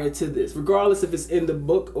prior to this. Regardless if it's in the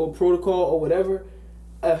book or protocol or whatever,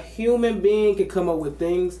 a human being can come up with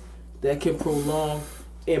things that can prolong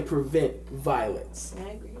and prevent violence.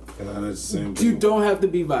 I agree. You don't have to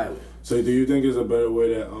be violent. So do you think there's a better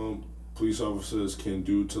way that police officers can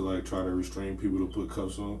do to like try to restrain people to put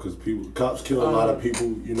cuffs on? Because cops kill a lot of people.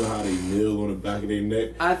 You know how they kneel on the back of their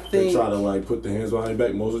neck. I think they try to like put their hands behind their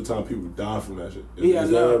back. Most of the time, people die from that shit.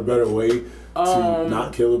 Is there a better way to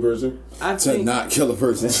not kill a person? I think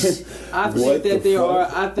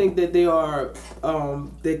that they are.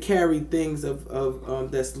 They carry things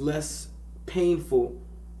of that's less painful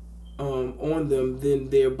on them than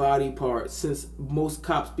their body parts, since most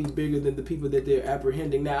cops be bigger than the people that they're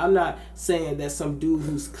apprehending. Now, I'm not saying that some dude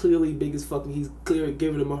who's clearly big as fucking, he's clearly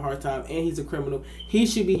giving them a hard time and he's a criminal, he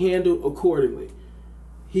should be handled accordingly.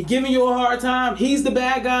 He giving you a hard time, he's the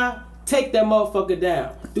bad guy, take that motherfucker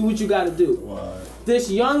down. Do what you gotta do. Why? This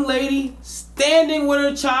young lady standing with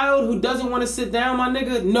her child who doesn't want to sit down, my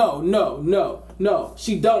nigga, no.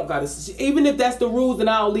 She don't gotta, even if that's the rules, then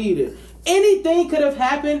I'll lead it. Anything could have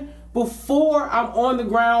happened before I'm on the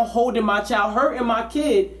ground holding my child, hurting my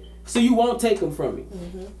kid, so you won't take him from me.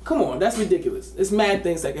 Mm-hmm. Come on, that's ridiculous. It's mad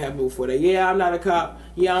things that can happen before that. Yeah, I'm not a cop.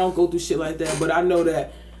 Yeah, I don't go through shit like that. But I know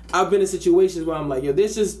that I've been in situations where I'm like, yo,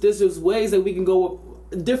 this is ways that we can go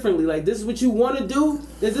differently. Like, this is what you want to do?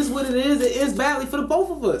 Is this what it is? It is badly for the both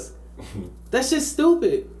of us. That shit's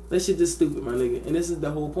stupid. That shit just stupid, my nigga. And this is the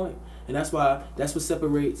whole point. And that's what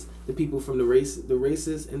separates the people from the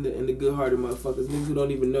racists and the good-hearted motherfuckers, niggas who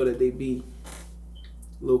don't even know that they be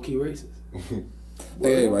low-key racist.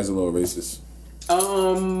 Everybody's a little racist.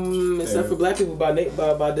 Except for black people,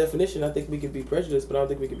 by definition, I think we could be prejudiced, but I don't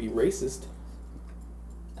think we could be racist.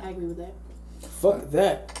 I agree with that. Fuck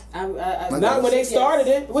that. Not when they started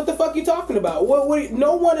it. What the fuck you talking about? What?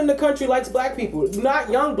 No one in the country likes black people.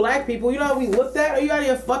 Not young black people. You know how we looked at? Are you out of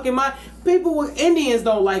your fucking mind? People with Indians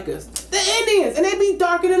don't like us. The Indians, and they be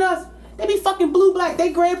darker than us. They be fucking blue black.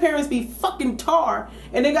 They grandparents be fucking tar,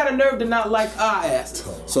 and they got a nerve to not like our ass.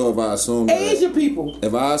 So if I assume that Asian people.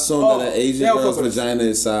 If I assume that an Asian girl's vagina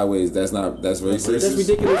is sideways, that's racist. That's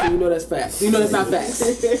ridiculous. And you know that's facts. You know that's not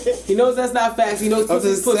facts. He knows that's not facts. He knows. I'm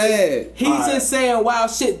just saying. He's just saying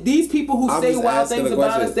wild shit. These people who say wild things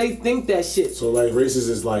about us, they think that shit. So like racist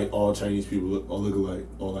is like all Chinese people look alike,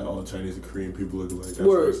 or like all Chinese and Korean people look alike. That's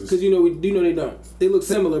word, because you know they don't. They look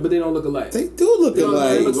similar, but they don't look alike. They do look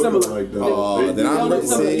alike. They look similar. Then I'm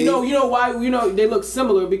similar. You know why? They look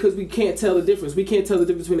similar because we can't tell the difference. We can't tell the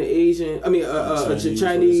difference between an Asian, a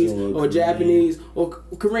Chinese or Japanese or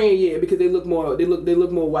Korean. Yeah, because they look more. They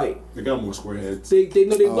look more white. They got more square heads. They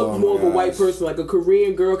look more of a white person. Like a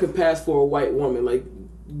Korean girl can pass for a white woman. Like.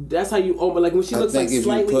 That's how you own, but like when she looks like slightly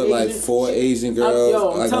Asian. I think if you put like 4 Asian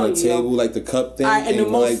girls like on a table, like the cup thing, and the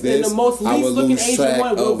most, like this, and the most least looking Asian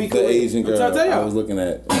one will be the Asian girl I was looking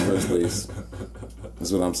at in the first place.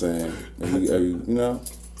 That's what I'm saying. Are you know?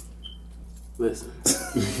 Listen,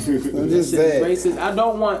 I'm just saying. Racist. I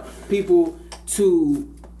don't want people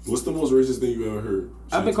to. What's the most racist thing you ever heard?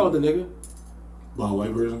 I've been called a nigga. By a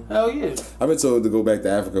white person? Hell yeah. I've been told to go back to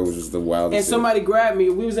Africa, which is the wildest. And somebody grabbed me.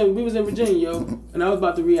 We was in Virginia, yo, and I was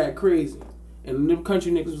about to react crazy. And them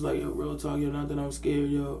country niggas was like, yo, real talk, yo, not that I'm scared,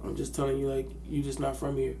 yo. I'm just telling you, like, you just not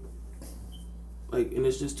from here. Like, and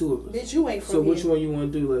it's just 2 of us. Bitch, you ain't from here. So which one you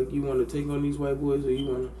want to do? Like, you want to take on these white boys, or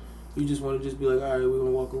you just want to just be like, all right, we're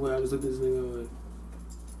gonna walk away. I just look at this nigga like.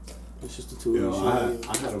 It's just the 2 of us.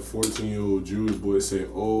 I had a 14-year-old Jewish boy say,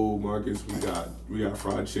 "Oh, Marcus, we got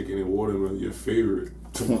fried chicken and watermelon, your favorite."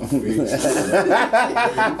 To my face,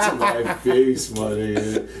 to my face, my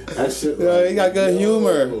nigga. That shit. Yo, he got good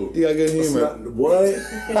humor. He got good humor.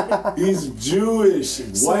 What? He's Jewish,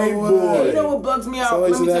 white boy. You know what bugs me out? So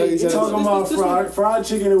Let me tell you. Talking about fried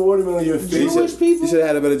chicken and watermelon, your face. Jewish people. You should have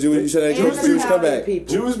had a better Jewish. You should have had Jewish comeback.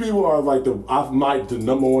 Jewish people are like the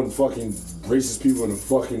number 1 fucking racist people in the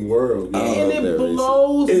fucking world. And it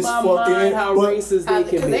blows my mind how racist they can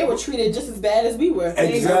be. Because they were treated just as bad as we were.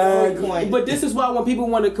 Exactly. But this is why when people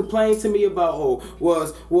want to complain to me about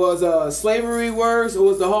was slavery worse or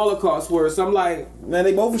was the Holocaust worse, I'm like, man,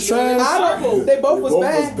 they both was trash. They both was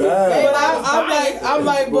bad. But I'm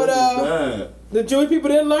like, the Jewish people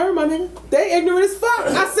didn't learn, my nigga. They ignorant as fuck.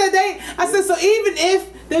 I said so even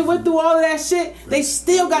if they went through all of that shit, they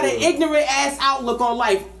still got an ignorant ass outlook on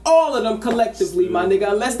life. All of them collectively, my nigga,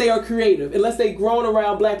 unless they are creative, unless they grown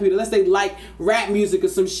around black people, unless they like rap music or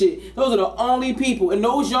some shit. Those are the only people. And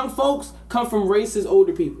those young folks come from racist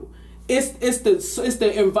older people. It's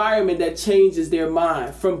the environment that changes their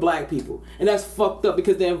mind from black people. And that's fucked up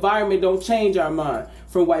because the environment don't change our mind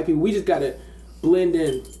from white people. We just gotta blend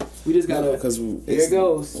in. We just gotta. Because here it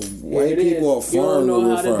goes. White people are foreign. You don't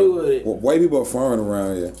know how to do it. White people are foreign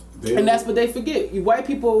around here, and that's what they forget. White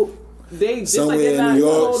people, they just somewhere like they're not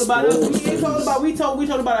told about us. We ain't told about. We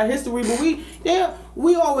told about our history, but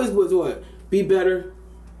we always was what? Be better,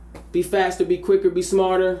 be faster, be quicker, be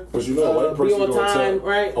smarter. But you know, a white person be on time,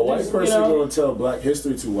 right? A white person gonna tell black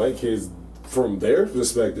history to white kids. From their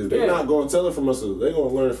perspective, they're not going to tell it from us. They're going to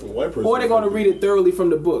learn it from a white person. Or they're going to read it thoroughly from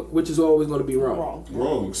the book, which is always going to be wrong.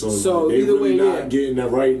 Wrong. So they either really way, not getting the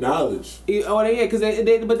right knowledge. Because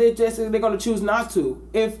they're going to choose not to.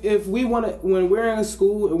 If we want to, when we're in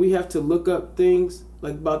school and we have to look up things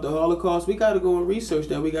like about the Holocaust, we got to go and research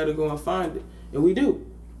that. We got to go and find it, and we do.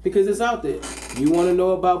 Because it's out there. You want to know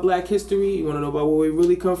about black history, you want to know about where we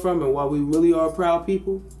really come from and why we really are proud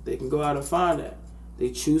people, they can go out and find that. They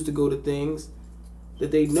choose to go to things that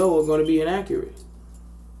they know are going to be inaccurate.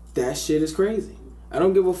 That shit is crazy. I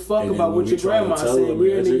don't give a fuck about what your grandma said.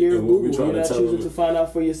 We're in the year of Google. You're not choosing to find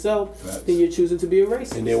out for yourself, then you're choosing to be a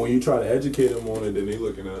racist. And then when you try to educate them on it, then they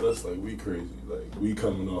looking at us like we crazy. Like we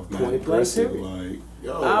coming off mad aggressive. Like,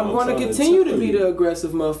 yo, I'm going to continue to be the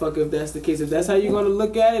aggressive motherfucker if that's the case. If that's how you're going to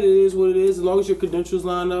look at it, it is what it is. As long as your credentials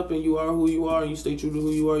line up and you are who you are and you stay true to who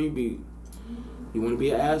you are, you want to be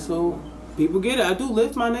an asshole? People get it. I do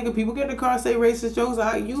lift, my nigga. People get in the car and say racist jokes.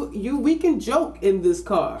 We can joke in this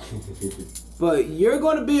car. But you're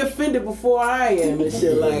going to be offended before I am and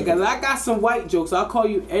shit. Like, cause I got some white jokes. I'll call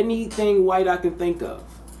you anything white I can think of.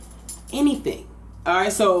 Anything. All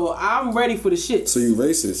right, so I'm ready for the shit. So you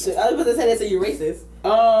racist? I was about to say that, so you're racist.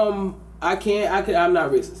 I'm not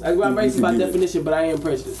racist. I'm racist by definition, but I am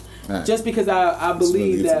prejudiced. Right. Just because I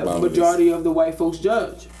believe that majority of the white folks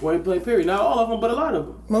judge. Point blank period. Not all of them, but a lot of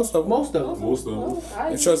them. Most of them.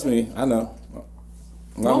 And trust me, I know.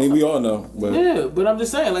 I mean, we all know. But yeah, but I'm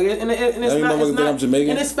just saying, like, and it's not. I'm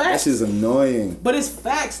Jamaican. And it's facts. That shit's annoying. But it's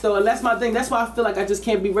facts though, and that's my thing. That's why I feel like I just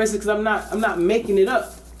can't be racist because I'm not making it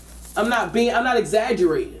up. I'm not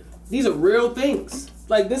exaggerating. These are real things.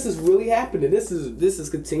 Like, this is really happening. This is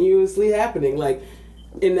continuously happening. Like,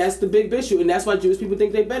 and that's the big issue. And that's why Jewish people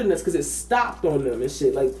think they're better than us, because it stopped on them and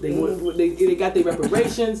shit. Like, they got their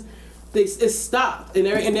reparations. It stopped. And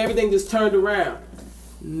everything just turned around.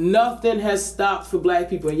 Nothing has stopped for black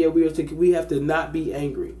people. And yet we have to not be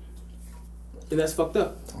angry. And that's fucked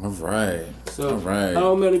up. All right. So, all right. I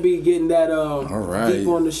don't mean to be getting that right. deep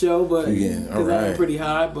on the show, but because I'm pretty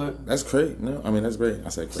high. But that's great. No, I mean that's great. I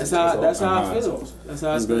say great. That's how I feel. That's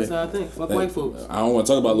how I think. Fuck white folks. I don't want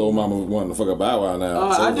to talk about Lil Mama wanting to fuck a Bow Wow now.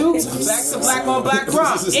 I do. Back to Black on Black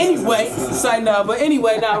Rock. Anyway,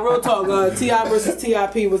 real talk. T.I. versus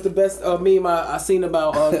T.I.P. was the best meme I seen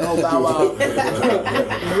about the whole Bow Wow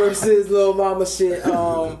versus Lil Mama shit.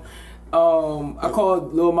 I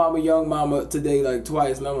called Lil Mama Young Mama today like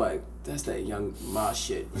twice, and I'm like, that's that Young Ma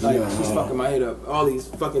shit. Like, she's fucking my head up. All these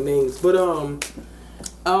fucking names. But I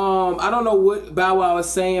don't know what Bow Wow is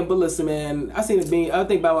saying, but listen, man, I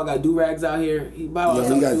think Bow Wow got do-rags out here. He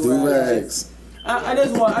got do-rags. I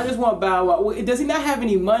just want Bow Wow. Does he not have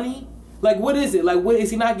any money? Like, what is it? Like,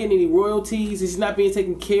 is he not getting any royalties? Is he not being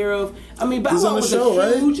taken care of? I mean, Bow Wow was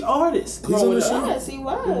a huge artist. He's on the show. Yes, he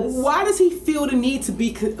was. Why does he feel the need to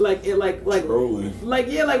be like trolling? Like,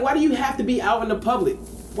 why do you have to be out in the public?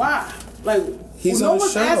 Why? Like, he's no on the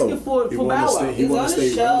one's show. asking for Bow Wow. He's on the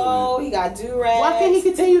show. He got do-rags. Why can't he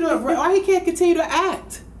continue to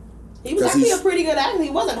act? He was actually a pretty good actor. He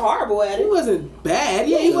wasn't horrible at it. He wasn't bad.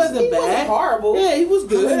 Yeah, he wasn't bad. Wasn't horrible. Yeah, he was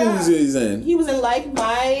good. What movies he in? He was in Like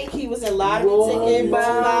Mike. He was in Lottery Ticket,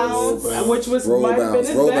 Bounce, which was Roll might have been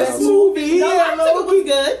his Bounce. best movie. No, Lottery Ticket was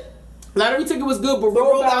good. Lottery Ticket was good, but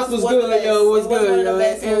Roll Bounce was good. Yo, it was good.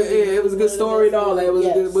 It was a good story and all that. It was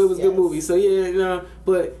a good movie. So yeah,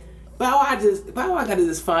 but Bow Wow got to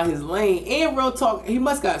just find his lane. And real talk, he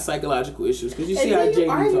must got psychological issues, because you see how Jamie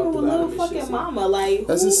talked about with little fucking mama, like,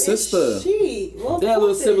 that's his sister. She? Well, they had a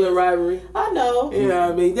little sibling rivalry. I know. You know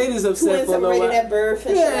what I mean? They just upset for a little while. At birth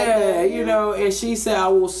and shit like that. You know, and she said, I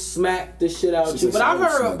will smack the shit out you. But I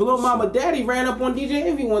heard Lil Mama Daddy ran up on DJ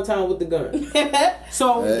Envy one time with the gun.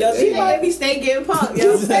 So, DJ Envy stay getting pumped. I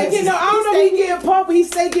don't know if he getting pumped, but he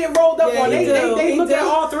stay getting rolled up on. They look at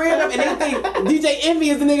all three of them, and they think DJ Envy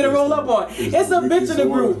is the nigga to roll up on. It's a bitch in the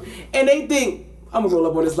group, and they think, I'm gonna roll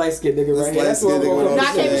up on this light skinned nigga right here. That's what I'm going to do.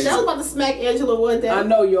 Now, K. Michelle's about to smack Angela one day. I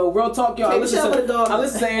know, yo. Real talk, yo. I listen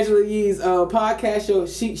to Angela Yee's podcast show.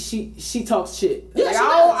 She talks shit. Yeah, like, she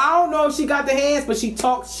I don't know if she got the hands, but she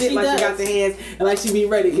talks shit she got the hands, and like she be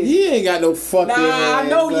ready. He ain't got no fucking hands. I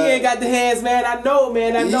know he ain't got the hands, man. I know. He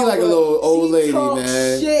like a little old lady,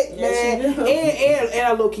 man. Shit, man. And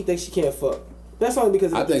I low key think she can't fuck. That's only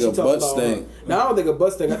because I think a butt stink. No, I don't think a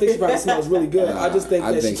butt stink. I think she probably smells really good. I just think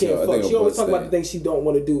that she can't fuck. She always talk about the things she don't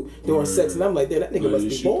want to do during sex, and I'm like, that nigga must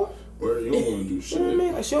be bored. Where you don't want to do shit. You know what I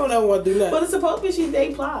mean? Like, she don't ever want to do nothing. But it's supposed to be she's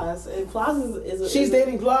dating Plies. And Plies is she's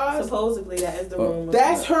dating Plies? Supposedly, that is the rumor.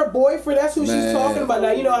 That's her boyfriend. That's who she's talking about.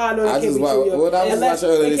 Now, you know how I know that can't be true. What I was watching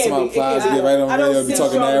earlier, this my Plies get right on radio, be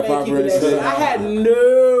talking that proper and shit. I had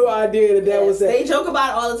no idea that was that. They joke about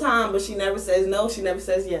it all the time, but she never says no. She never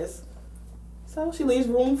says yes. So she leaves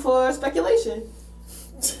room for speculation.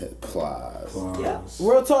 Plies. Yeah.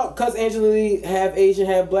 Real talk, cause Angela Lee half Asian,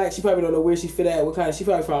 half black. She probably don't know where she fit at. What kind of? She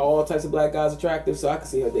probably found all types of black guys attractive. So I can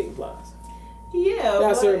see her dating Plies. Yeah.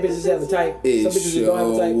 Now certain bitches have a type. Some bitches that don't have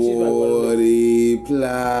a type. She's like one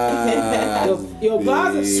of them. Yo,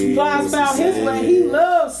 Plies found his way. He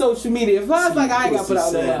loves social media. Plies like, I ain't gotta put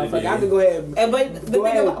out no mouth. Like, I can go ahead and go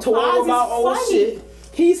ahead and talk about old shit.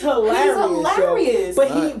 He's hilarious. But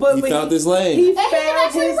he found his lane. He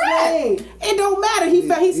found his lane. It don't matter. He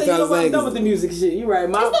said, you know what, I'm done with the music shit. You right,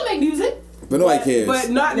 Mom. He still make music. But nobody cares. But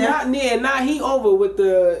not he over with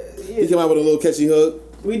the... He came out with a little catchy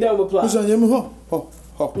hook. We done with Plies. We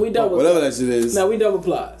done with whatever that shit is. No, we done with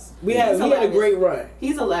Plies. He had a great run.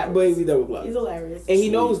 He's hilarious. But we done with Plies. He's hilarious. And he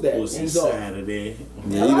knows that. He's Saturday.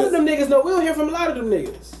 A lot of them niggas know. We don't hear from a lot of them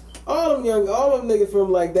niggas. All them niggas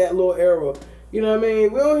from like that little era. You know what I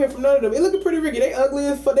mean? We don't hear from none of them. They looking pretty Ricky. They ugly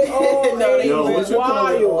as fuck. They all wild.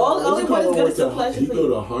 Only one is good to pleasure. He go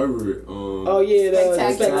to Harvard.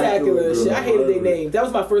 The Spectacular shit. I hated their names. That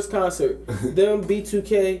was my first concert. Them,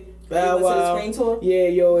 B2K, Bow Wow. Screen tour? Yeah,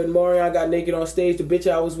 yo, and Marion got naked on stage. The bitch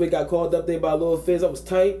I was with got called up there by Lil Fizz. I was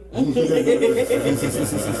tight. I was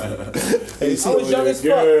young as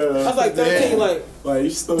fuck. I was like 13, like you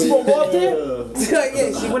still gonna go up there?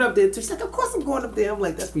 Yeah, she went up there. She's like, of course I'm going up there. I'm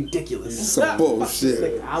like, that's ridiculous. Some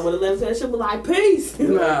bullshit. I would have left that shit, but like, peace.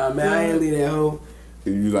 Nah, man, I ain't leave that hoe.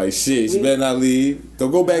 You like, shit, she better not leave.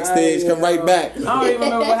 Don't go backstage, come right back. I don't even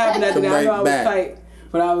remember what happened after that. I know I was tight.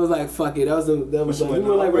 But I was like, fuck it. That was like, we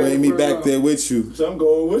were like, bring me back there with you. So I'm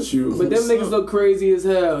going with you. But them niggas look crazy as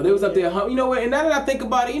hell. They was up there, you know what? And now that I think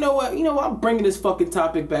about it, you know what? I'm bringing this fucking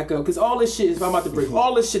topic back up because all this shit is. I'm about to bring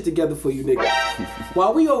all this shit together for you niggas.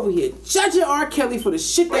 While we over here judging R. Kelly for the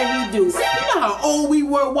shit that he do. You know how old we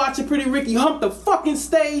were watching Pretty Ricky hump the fucking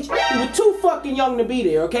stage? We were too fucking young to be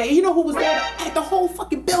there, okay? And you know who was there? The whole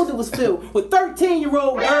fucking building was filled with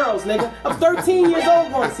 13-year-old girls, nigga. I'm 13 years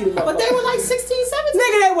old going to see the motherfucker. But they were like 16, 17.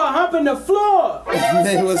 Nigga, they were humping the floor.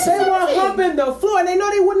 They were humping the floor. And they know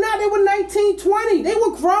they were not. They were 19, 20. They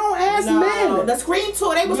were grown-ass men. The Scream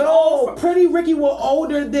Tour, they was old. Pretty Ricky were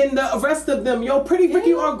older than the rest of them. Yo, Pretty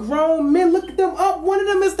Ricky are grown men. Look them up. One of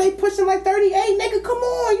them is they pushing like 38. Nigga, come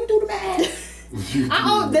on. You do the math.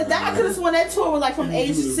 I could have sworn that tour was like from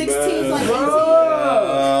age 16 to like 18.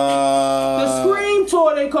 The Scream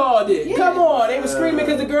Tour, they called it. Yeah. Come on, they were screaming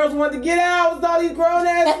because the girls wanted to get out with all these grown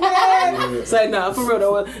ass men. It's like, nah, for real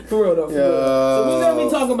though. So we gonna be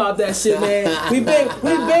talking about that shit, man. We've been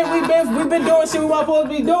doing shit we weren't supposed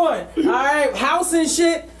to be doing. All right, house and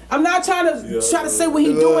shit. I'm not trying to say what he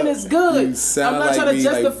doing is good. I'm not trying to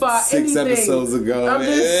justify like 6 anything. episodes ago. I'm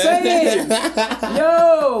just saying.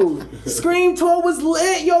 Yo, Scream Tour was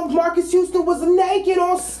lit. Yo, Marcus Houston was naked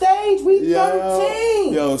on stage. We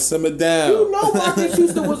 13. Yo, simmer down. You know Marcus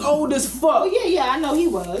Houston was old as fuck. Oh yeah, I know he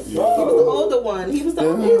was. He was the older one. He was the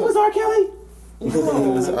older one. He was R. Kelly? No,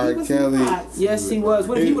 was R. Kelly. Yes, he was.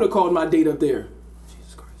 What if he would have called my date up there?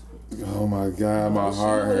 Oh my God, my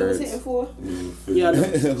heart hurts. Yeah,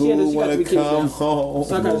 who wanna come home?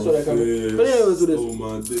 So I kind of saw that coming. But anyways, with this. Oh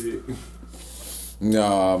my dick.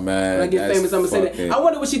 No, man. When I get famous, I'm gonna say that. I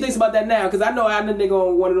wonder what she thinks about that now, because I know I nigga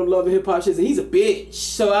on one of them Love and Hip Hop shits, and he's a bitch.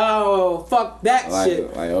 So, fuck that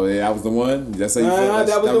shit. Like, oh yeah, that was the one? That's how you felt?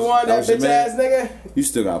 That was the one, that bitch ass nigga. You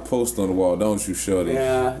still got a post on the wall, don't you, shorty?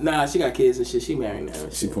 Yeah, nah, she got kids and shit. She married now.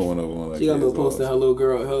 She pulling over one like she got a little post of her little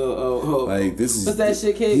girl. Her, like, this is. What's that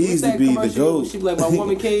shit, Cave? He used to be the GOAT. She be like, my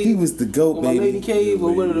woman cave. He was the GOAT, or baby. My lady cave,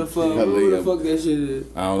 or whatever the fuck that shit is.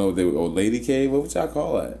 I don't know what they were. Old lady cave? What would y'all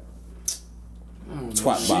call that?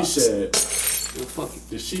 Twat box. She said. Fuck it.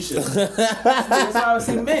 The she said. That's why I was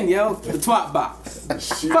saying men, yo. The twat box.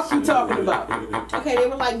 Fuck you talking about? Okay, they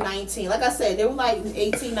were like 19. Like I said, they were like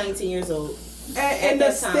 18, 19 years old. And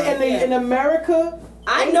in America,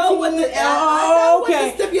 I know what the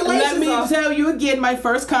stipulations Let me tell you again, my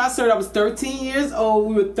first concert, I was 13 years old.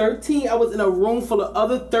 We were 13. I was in a room full of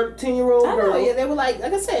other 13-year-old girls. Yeah, they were like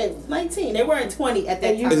I said, 19. They weren't 20 at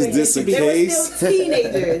that time. Is this a case? They were still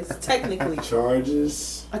teenagers, technically.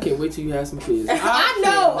 Charges. I can't wait till you have some kids. I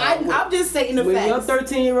know. I'm just saying the facts. When your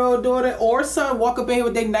 13-year-old daughter or son walk up in here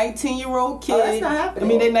with their 19-year-old kid, that's not happening. I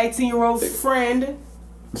mean, their 19-year-old friend.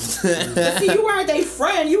 See, you weren't their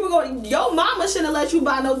friend. You were going. Your mama shouldn't have let you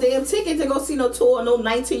buy no damn ticket to go see no tour. No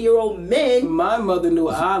 19-year-old men. My mother knew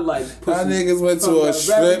I like pussy. Our niggas went to a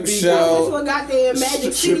strip show. Went to a goddamn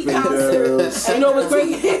Magic City concert. And you know what's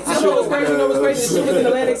crazy? You know what's crazy? She was in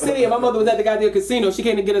Atlantic City, and my mother was at the goddamn casino. She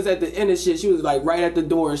came to get us at the end of shit. She was like right at the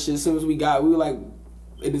door and shit. As soon as we were like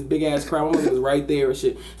in this big ass crowd. My mother was right there and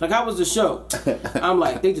shit. Like, how was the show? I'm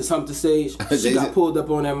like, they just humped the stage. She got pulled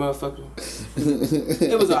up on that motherfucker.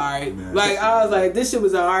 It was alright. Like, I was like, this shit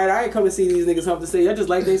was alright. I ain't come to see these niggas hump the stage. I just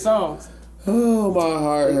like their songs. Oh, my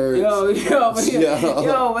heart hurts.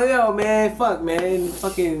 Yo, man, fuck, man,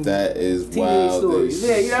 fucking. That is teenage wild stories.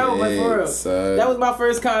 Yeah, you know, but for real, son. that was my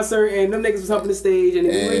first concert, and them niggas was humping the stage, and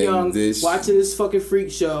we were young, watching this fucking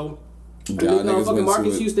freak show. Fucking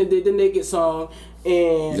Marcus Houston did the Naked song,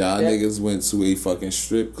 and y'all niggas went to a fucking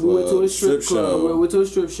strip club. We went to a strip club. We went to a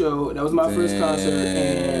strip show. That was my first concert,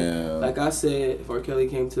 and like I said, if R. Kelly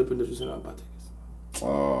came to the Prudential Center, I'm about to.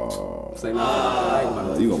 Oh, it's like, I'm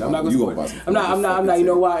not gonna buy. You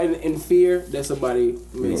know why? In fear that somebody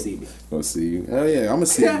may see me. Gonna see you. Hell yeah, I'm gonna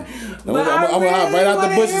see you. I'm gonna hop right out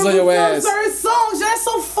the bushes on your ass. Certain songs, that's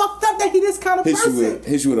so fucked up that he this kind of person.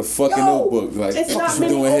 Hit you with a fucking notebook. Like, it's not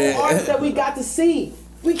many old artists that we got to see.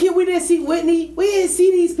 We didn't see Whitney. We didn't see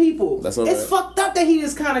these people. That's all right. It's fucked up that he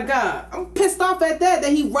this kind of guy. I'm pissed off at that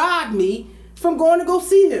he robbed me from going to go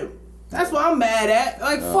see him. That's what I'm mad at.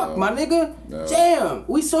 Like, fuck, my nigga. No. Damn,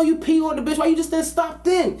 we saw you pee on the bitch. Why you just didn't stop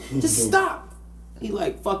then? Just stop. He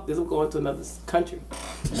like, fuck this. I'm going to another country.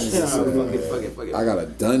 Fuck it. I got a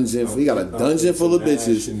dungeon. We got a dungeon full of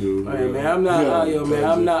bitches. All right, man.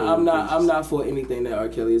 I'm not for anything that R.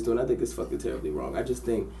 Kelly is doing. I think it's fucking terribly wrong. I just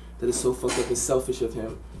think that it's so fucked up and selfish of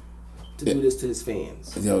him to do this to his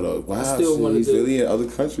fans. Yo, though, wow, he's really in other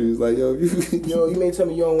countries. Like, you mean tell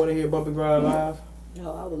me you don't want to hear Bump and Grind live? Yo,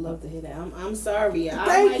 I would love to hear that. I'm sorry.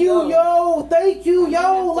 Thank you, yo.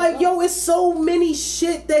 Like, yo, it's so many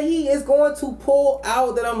shit that he is going to pull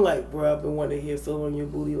out that I'm like, bro, I've been wanting to hear Feel on Your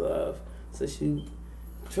Booty Love. So she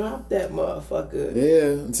dropped that motherfucker.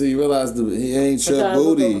 Yeah, until you realize he ain't your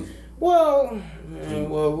booty. Well,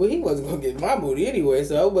 he wasn't gonna get my booty anyway,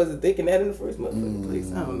 so I wasn't thinking that in the first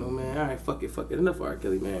place. I don't know, man. All right, fuck it. Enough R.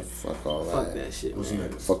 Kelly, man. Fuck all that. Fuck that shit, man.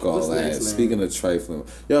 Fuck all that. Next, speaking of trifling,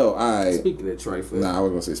 yo, Speaking of trifling. Nah, I was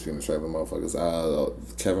gonna say speaking of trifling,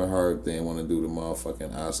 motherfuckers. Kevin Hart didn't want to do the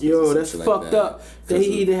motherfucking Oscars. Yo, that's fucked up. That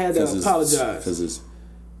he even had to apologize because it's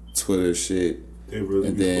Twitter shit. Really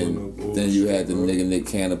and then you had the nigga Nick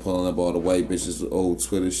Cannon pulling up all the white bitches with old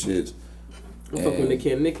Twitter shit. I'm fucking Nick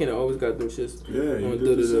Cannon. Nick Cannon always got them shits. Yeah, he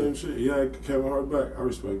did the same shit. He had Kevin Hart back. I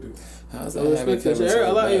respect it. How's that having Kevin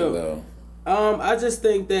Hart back, though? I just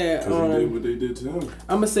think that because they did what they did to him.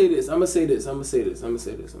 I'm gonna say this.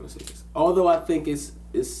 Although I think it's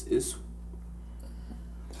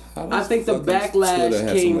I think the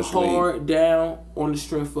backlash came hard down on the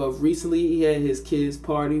strength of recently he had his kids'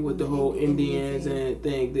 party with the whole Indians and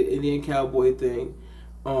thing, the Indian cowboy thing.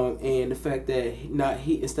 And the fact that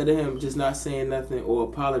instead of him just not saying nothing or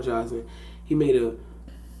apologizing, he made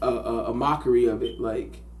a mockery of it.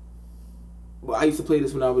 Like, well, I used to play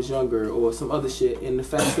this when I was younger, or some other shit. And the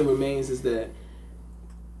fact still remains is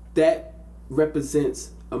that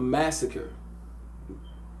represents a massacre.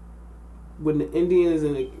 When the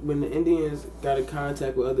Indians got in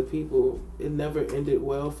contact with other people, it never ended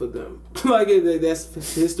well for them. Like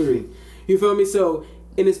that's history. You feel me? So.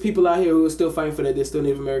 And there's people out here who are still fighting for that. There's still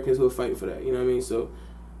Native Americans who are fighting for that. You know what I mean? So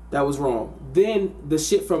that was wrong. Then the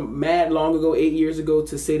shit from mad long ago, 8 years ago,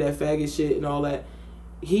 to say that faggot shit and all that.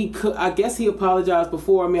 I guess he apologized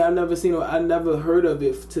before. I mean, I never heard of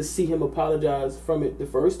it to see him apologize from it the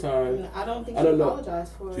first time. I don't think he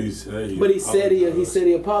apologized for it. He said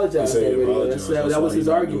he apologized. That was his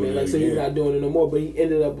argument. Like, so he's not doing it no more. But he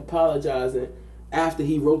ended up apologizing after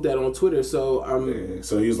he wrote that on Twitter. So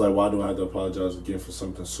so he was like, why do I have to apologize again for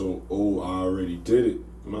something so old? I already did it.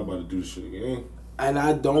 I'm not about to do this shit again. And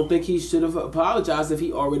I don't think he should have apologized if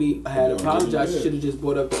he already had apologized. He should have just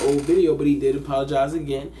brought up the old video, but he did apologize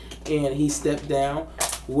again, and he stepped down,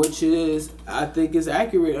 which is, I think, is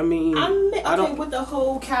accurate. I mean, I don't with the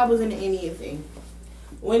whole Cowboys and the Indian thing.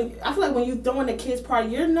 I feel like when you throwing a kids party,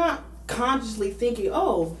 you're not consciously thinking,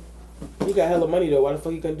 oh. He got hella money though. Why the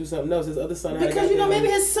fuck he couldn't do something else? His other son had because maybe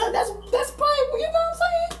his son. That's probably, you know what I'm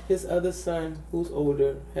saying. His other son, who's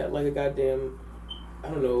older, had like a goddamn, I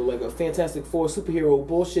don't know, like a Fantastic Four superhero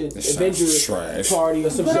bullshit Avengers party or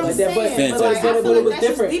some shit like that. But it was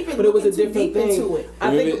different. But it was a different thing. I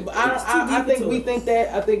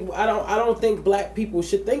don't think black people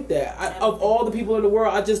should think that. Of all the people in the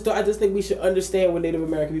world, I just think we should understand where Native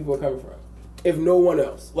American people are coming from. If no one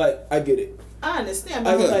else, like, I get it. I understand.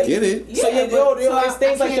 But I get it. Yeah, it's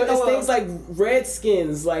things like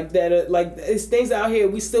Redskins, like that. Like, it's things out here.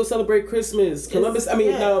 We still celebrate Christmas, Columbus.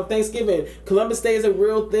 Thanksgiving. Columbus Day is a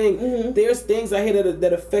real thing. Mm-hmm. There's things out here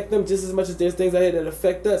that affect them just as much as there's things out here that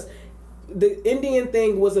affect us. The Indian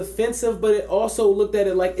thing was offensive, but it also looked at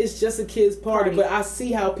it like it's just a kid's party. But I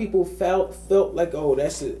see how people felt like, oh,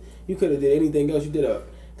 that shit. You could have did anything else. You did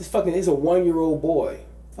it's a 1-year-old boy.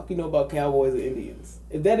 Fuck you know about Cowboys and Indians.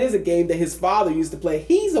 If that is a game that his father used to play,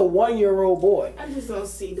 he's a 1-year-old boy. I just don't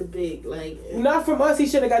see the big, like... Not from us, he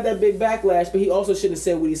shouldn't have got that big backlash, but he also shouldn't have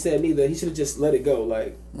said what he said neither. He should have just let it go,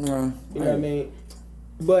 like... you know what I mean?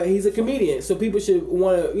 But he's a comedian, so people should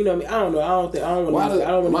want to, you know what I mean? I don't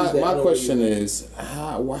know. My question is,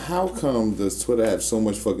 how come does Twitter have so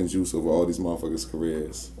much fucking juice over all these motherfuckers'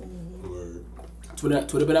 careers?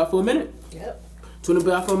 Twitter been out for a minute. Yep. Twitter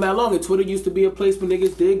been out for that long, and Twitter used to be a place where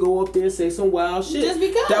niggas did go up there and say some wild shit. Just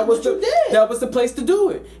because that was the place to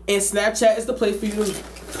do it. And Snapchat is the place for you to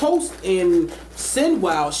post and send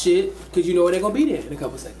wild shit because you know they're gonna be there in a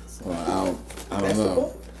couple seconds. Well, I don't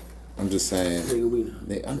know. I'm just saying. Nigga, we know.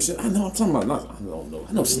 I know. I'm talking about. I don't know.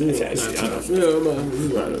 I know Snapchat shit.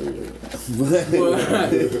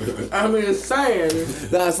 I mean, it's saying.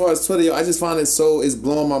 As far as Twitter, I just find it's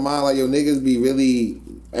blowing my mind. Like, yo, niggas be really.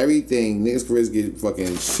 Everything, niggas' careers get fucking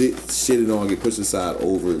shitted on, get pushed aside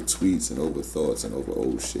over tweets and over thoughts and over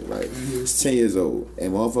old shit, right? Mm-hmm. It's 10 years old,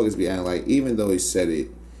 and motherfuckers be acting like, even though he said it,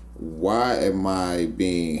 why am I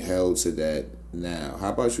being held to that now?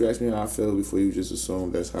 How about you ask me how I feel before you just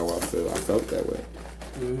assume that's how I feel? I felt that way.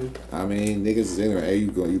 Mm-hmm. I mean, niggas is ignorant. Hey,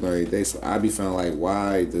 you learn every day, so I be feeling like,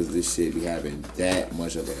 why does this shit be having that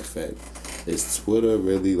much of an effect? Is Twitter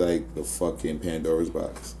really like the fucking Pandora's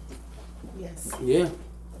box? Yes. Yeah.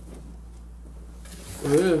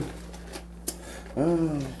 Yeah.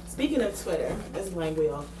 Speaking of Twitter, this is like we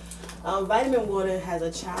all. Vitamin Water has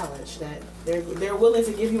a challenge that they're willing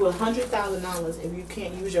to give you $100,000 if you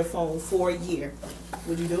can't use your phone for a year.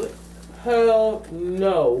 Would you do it? Hell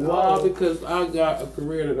no. Why? Oh. Because I got a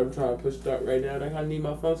career that I'm trying to push start right now. I need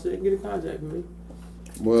my phone so they can get in contact with me.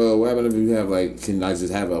 Well, what happens if you have can I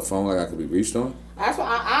just have a phone I could be reached on? That's why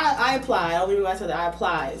I applied. I don't even said that I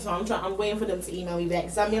applied. So I'm waiting for them to email me back.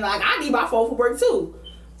 Cause I mean, I need my phone for work too.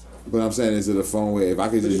 But I'm saying, is it a phone where if I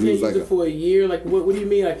could just use it for a year? Like, what do you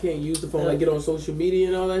mean I can't use the phone? Get on social media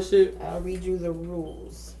and all that shit? I'll read you the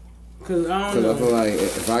rules. Cause I don't know. Because I feel like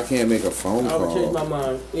if I can't make a phone call, I'll change my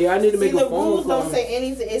mind. Yeah, I need to make a phone call. The rules don't say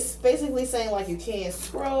anything. It's basically saying you can't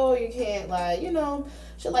scroll, you can't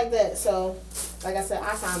shit like that. So, like I said,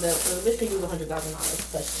 I signed up. So the bitch can use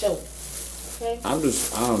 $100,000 for sure. Okay. I don't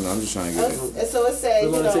know. I'm just trying to get it. So it says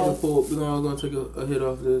we're gonna take a hit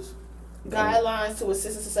off this. Guidelines to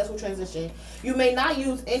assist a successful transition. You may not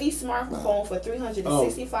use any smartphone for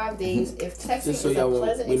 365 days if texting is a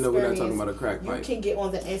pleasant experience. We're not talking about a crack pipe. You can get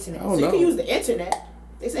on the internet. So you can use the internet.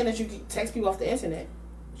 They're saying that you can text people off the internet,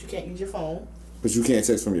 but you can't use your phone. But you can't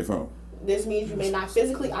text from your phone. This means you may not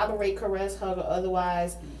physically operate, caress, hug, or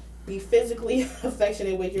otherwise be physically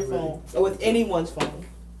affectionate with your phone or with anyone's phone.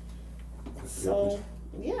 So.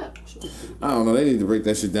 Yeah. I don't know. They need to break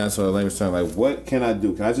that shit down so the language term. Like, what can I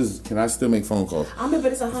do? Can I still make phone calls? I mean,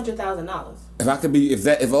 but it's $100,000. If I could be, if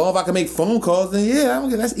I can make phone calls, then yeah,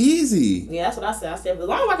 that's easy. Yeah, that's what I said. I said, as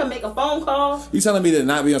long as I can make a phone call. You telling me to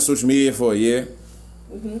not be on social media for a year?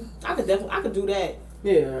 I could do that.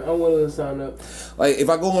 Yeah, I'm willing to sign up. Like, if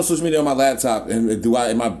I go on social media on my laptop, and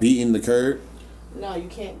am I beating the curb? No, you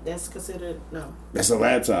can't. That's considered no. That's a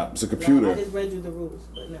laptop. It's a computer. No, I just read you the rules,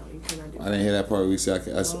 but no, you cannot do that. I didn't hear that part. We said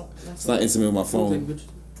it's not intimate with my phone.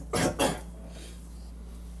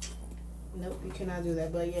 Nope, you cannot do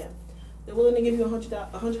that. But yeah, they're willing to give you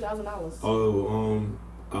 $100,000. Oh,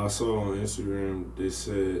 I saw on Instagram they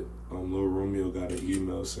said Lil Romeo got an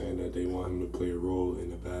email saying that they want him to play a role in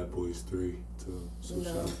the Bad Boys 3.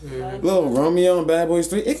 Lil Romeo and Bad Boys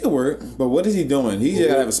 3, it could work. But what is he doing? He just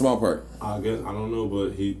gotta have a small part. I don't know,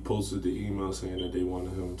 but he posted the email saying that they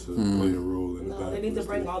wanted him to play a role in the Bad Boys 3. No, they need to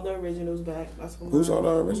bring all the originals back. That's what who's all the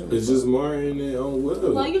originals? It's just Martin and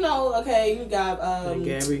Will. Well, you got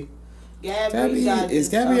Gabby. Gabby, is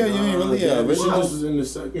Gabby or you ain't really original? She was in the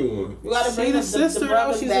second one. You gotta bring the sister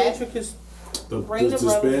brothers back. The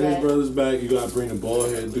Spanish brothers back. You gotta bring the bald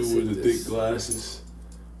head dude with the thick glasses.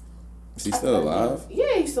 Is he still alive?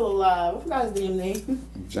 Yeah, he's still alive. I forgot his damn name.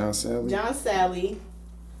 John Sally. John Sally.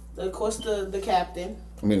 Of course, the captain.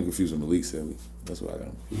 I'm getting confused with Malik Sally. That's what I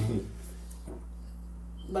got.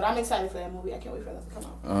 But I'm excited for that movie. I can't wait for that to come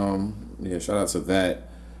out. Yeah, shout out to that.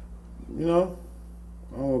 You know,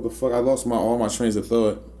 I don't know what the fuck. I lost all my trains of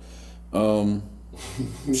thought.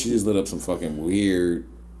 She just lit up some fucking weird.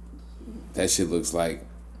 That shit looks like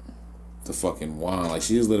the fucking wand. Like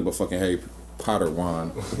she just lit up a fucking Harry Potter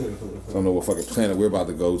wand. I don't know what fucking planet we're about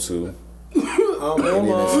to go to. I'm on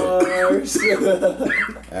Mars.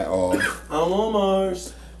 At all. I'm on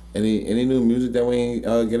Mars. Any new music that we ain't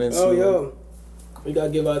get into? Oh, yo. We gotta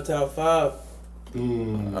give our top 5. I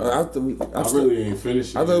really ain't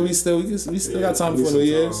finished. I thought we still got time for New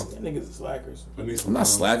Year's. That niggas are slackers. I'm not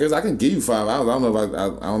slackers. I can give you 5 hours. I don't know if I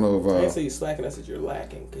don't know if. I didn't say you're slacking. I said you're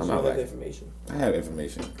lacking because you don't have information. I have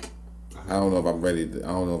information. I don't know if I'm ready. I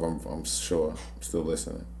don't know if I'm sure. I'm still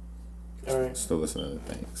listening. All right. Still listening to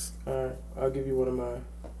things. All right. I'll give you one of mine.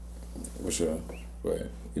 For sure. Go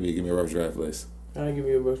ahead. Give me a rough draft list. I ain't give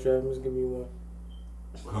you a rough draft. I'm just giving you one.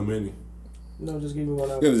 How many? No, just give me one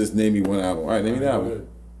album. You're gonna just name me one album. All right, name me the album.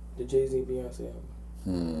 The Jay-Z Beyonce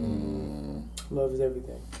album. Love is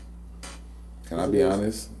Everything. Can I be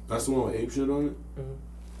honest? That's the one with Ape shit on it?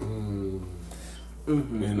 And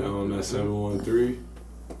that 713.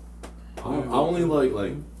 I only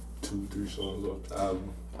like 2-3 songs off the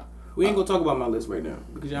album. We ain't gonna talk about my list right now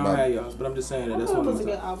because y'all don't have y'all's, but I'm just saying that that's one of a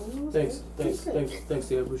good album. Thanks,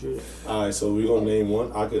 Tia. I appreciate it. Alright, so we're gonna name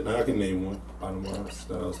one. I can name one out of mine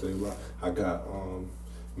that I was thinking about. I got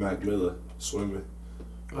Mac Miller, Swimming.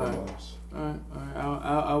 Alright.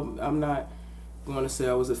 I'm not going to say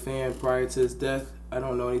I was a fan prior to his death. I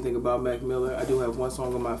don't know anything about Mac Miller. I do have one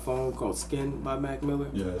song on my phone called Skin by Mac Miller.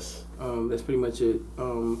 Yes. That's pretty much it.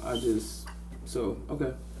 Okay.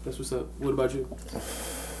 That's what's up. What about you?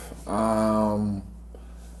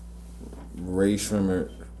 Ray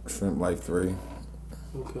Shrimp Life 3.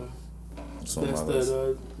 Okay. That's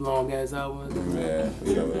the long ass album. Yeah,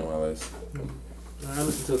 you know on my list. I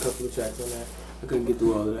listened to a couple of tracks on that. I couldn't get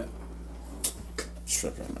through all of that.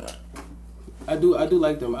 Tripping, man. I do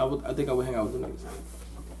like them. I think I would hang out with them niggas.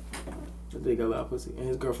 They got a lot of pussy. And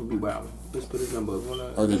his girlfriend be wildin'. Bitch put his number up on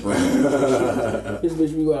her. Or they break. His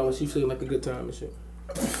bitch be wildin'. She feeling like a good time and shit.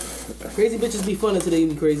 Crazy bitches be fun until they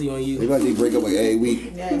be crazy on you. They like they break up like every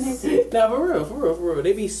week. Yes. Nah, for real.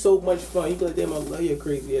 They be so much fun. You be like, damn, I love your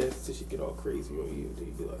crazy ass. Till she get all crazy on you. Then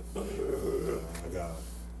you be like, I gotta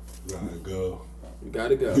go. You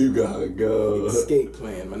gotta go. You gotta go. Escape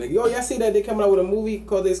plan, my nigga. Yo, y'all see that they coming out with a movie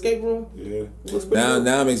called The Escape Room? Yeah.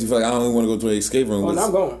 Now it makes me feel like I don't even want to go to an escape room. Oh, no,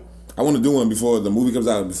 I'm going. I want to do one before the movie comes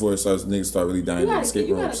out, before niggas start really dying in escape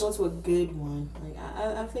you rooms. gotta go to a good one. Like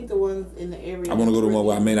I think the ones in the area. I want to go to one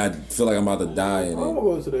where I may not feel like I'm about to die in I don't it.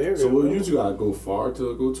 want to go to the area. So what, you two gotta go far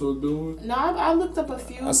to go to a good one? No, I looked up a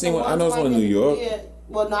few. I seen The one. I know it's ones, one in New York. Yeah.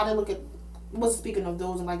 Well, no, I didn't look at. Well, speaking of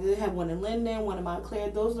those, like they have one in Linden, one in Montclair.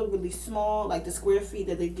 Those look really small. Like the square feet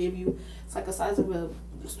that they give you, it's like the size of a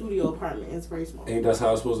studio apartment. It's very small. Ain't that's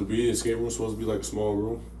how it's supposed to be? Escape room's supposed to be like a small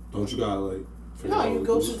room. Don't you gotta like? No, you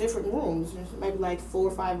go to different rooms. There's maybe like 4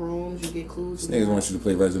 or 5 rooms. You get clues. Niggas want you to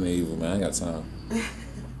play Resident Evil, man. I ain't got time.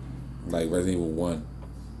 Like Resident Evil 1.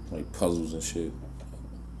 Like puzzles and shit.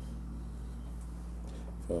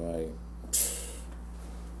 So like,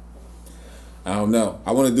 I don't know.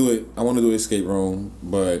 I want to do it. I want to do Escape Room,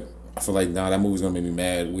 but I feel like that movie's gonna make me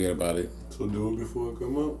mad, weird about it. So do it before it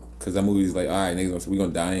come out. Cause that movie's like, all right, niggas, we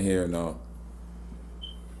gonna die in here or no?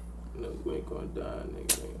 No, we ain't gonna die,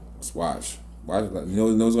 nigga. Let's watch. Why? You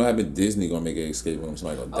know what's gonna happen? Disney gonna make an escape room.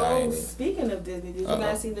 Somebody gonna die in it. Speaking of Disney, did you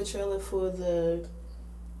guys see the trailer for the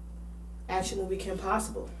action movie Kim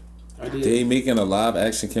Possible? I did. They making a live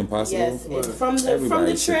action Kim Possible? Yes, from the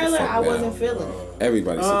Everybody sit the trailer, fuck I wasn't down. feeling it.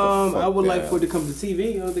 Everybody. Sit the fuck I would like down. for it to come to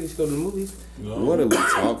TV. I don't think it should go to the movies. No. What are we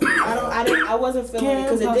talking about? I wasn't feeling it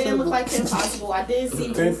because it didn't look like Kim Possible. I did see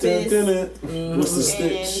Rufus, What's the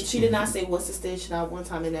and stitch? she did not say what's the stitch not one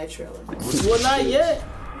time in that trailer. Well, not yet.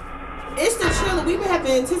 It's the trailer. We've been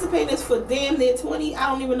anticipating this for damn near 20. I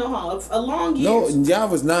don't even know how a long year. No, y'all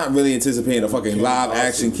was not really anticipating a fucking live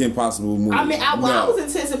action Kim Possible movie. I mean, I was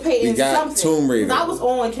anticipating We got something. Tomb Raider. 'Cause I was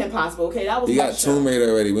on Kim Possible. Okay, that was You my got show. Tomb Raider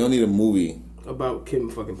already. We don't need a movie. About Kim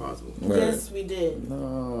fucking Possible. Yes, we did.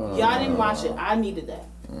 No. Y'all didn't watch it. I needed that.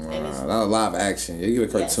 And it's, Not a live action. You get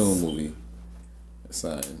a cartoon Yes. movie.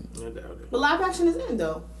 Son. I doubt it. but live action is in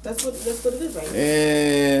though. That's what it is right now.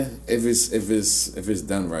 And if it's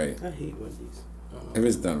done right. I hate Wendy's. If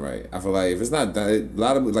it's done right. I feel like if it's not done, a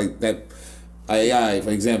lot of like that AI,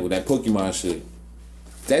 for example, that Pokemon shit.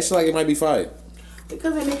 That shit like it might be fire.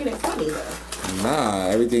 Because they're making it funny though. Nah,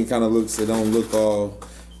 everything kind of looks. It don't look all.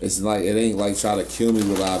 It's like it ain't like try to kill me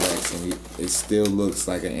with live action. It still looks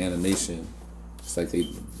like an animation. It's like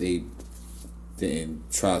they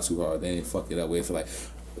didn't try too hard. They didn't fuck it up. Where it's like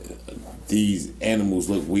these animals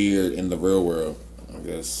look weird in the real world. I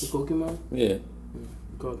The guess. Pokemon? Yeah. You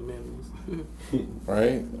call them animals.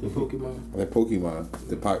 Right. The Pokemon. They're Pokemon.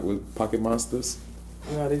 The pocket monsters.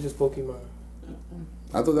 Nah, they just Pokemon.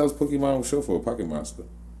 I thought that was Pokemon short for a pocket monster.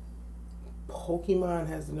 Pokemon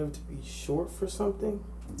has the nerve to be short for something?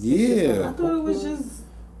 I Yeah. thought it was just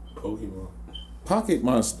Pokemon. Pocket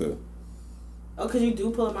monster. because you do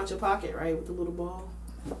pull them out your pocket, right, with the little ball.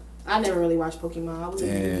 I never really watched Pokemon. I was a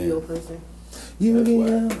Damn. Yu-Gi-Oh person.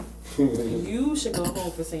 Yu-Gi-Oh. You should go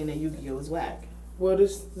home for saying that Yu-Gi-Oh is whack. Well,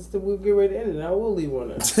 we'll get ready to end it. I will leave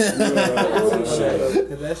one up. Because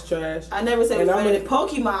that's trash. I never said it And was I'm better gonna- than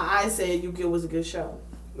Pokemon. I said Yu-Gi-Oh was a good show.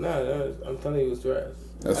 No, I'm telling you, it was trash.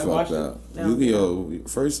 That's I fucked watched up. No. Yu-Gi-Oh!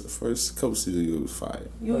 First couple seasons Yu-Gi-Oh was fire.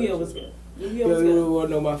 Yu-Gi-Oh was good. Yu-Gi-Oh Yo, was you good. want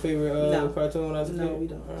to know my favorite No. cartoon when I was a kid? No, we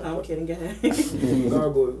don't. I'm kidding. Go ahead.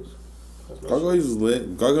 Gargoyles. That's my Gargoyles was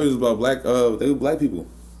lit. Gargoyles was about black. They were black people.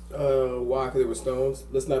 shit. Why? Because they were stones.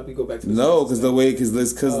 Let's not go back to the No, stones.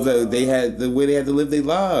 they had the way they had to live their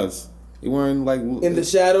lives. They weren't like In the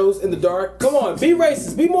shadows, in the dark. Come on, be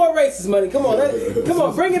racist. Be more racist, money. Come on, come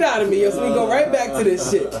on, bring it out of me, so we go right back to this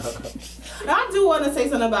shit. Now, I do want to say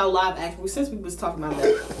something about live action. Since we was talking about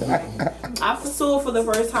that, right? I saw for the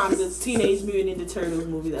first time this Teenage Mutant Ninja Turtles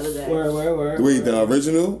movie the other day. Where? Wait, the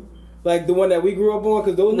original? Like the one that we grew up on,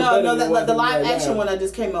 because those were better No, than ones the that live we got action now. one that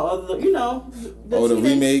just came out. Or the The teenage-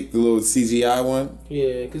 remake, the little CGI one.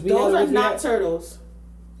 Yeah, because we Those had are not turtles.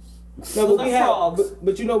 no, those but we are had, frogs.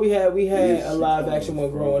 but you know we had a live action one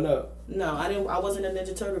growing up. No, I didn't. I wasn't a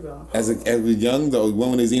Ninja Turtle girl. As a young, the one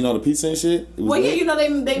when they was eating all the pizza and shit. It was Well, yeah, lit. you know they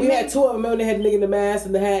We made had two of them. Remember they had the nigga in the mask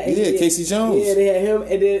and the hat. And Yeah, Casey Jones. Yeah, they had him,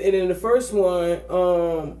 and then the first one,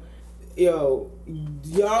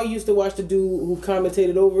 y'all used to watch the dude who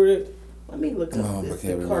commentated over it. Let me look up I this,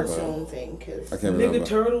 can't the remember. cartoon thing, cause I can't remember. Nigga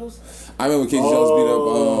Turtles. I remember Casey Jones beat up.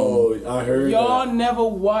 Oh, I heard Y'all that. never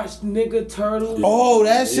watched Nigga Turtles? Oh,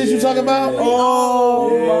 that shit you talking about?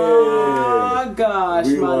 Oh Yeah. my God!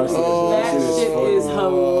 watch my that shit is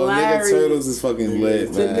hilarious. Nigga Turtles is fucking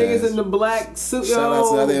lit, the man. niggas in the black suit. Shout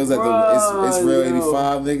out to I think it was like it's real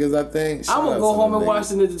 85 niggas. I think. I'm gonna go home and watch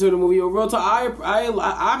the Ninja Turtle movie. Yo, real talk.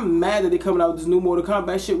 I'm mad that they coming out with this new Mortal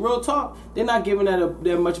Kombat shit. Real talk. They're not giving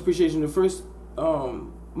that much appreciation. The first Mortal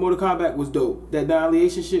Kombat was dope. That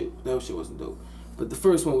Annihilation shit, that shit wasn't dope. But the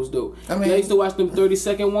first one was dope. I mean, I used to watch them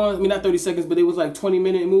 30-second ones. I mean, not 30 seconds, but they was like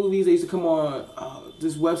 20-minute movies. They used to come on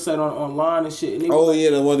this website online and shit. And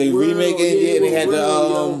the one they remaking. Yeah, they had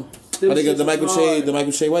I think the Michael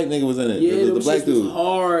Che white nigga was in it. Yeah, the black dude.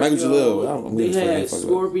 Hard, Michael Jalil. They had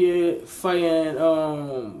Scorpion fighting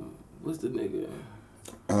what's the nigga?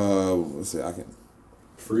 What's it? I can.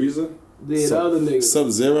 Frieza. The other nigga.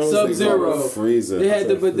 Sub-Zero. Frieza. They had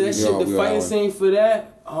the fighting scene for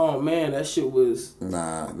that. Oh man, that shit was.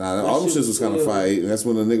 Nah. All them shits was kind of fight. And that's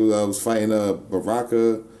when the nigga was fighting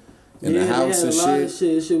Baraka in the house and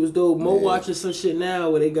shit. Shit was dope. Mo watching some shit now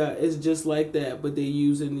where they got it's just like that, but they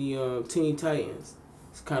using the Teen Titans.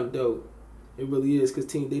 It's kind of dope. It really is because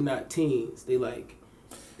they not teens. They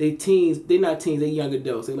teens. They not teens. They young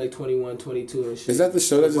adults. They like 21, 22 and shit. Is that the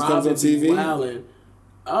show that just comes on TV? Wildin'.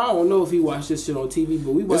 I don't know if he watched this shit on TV,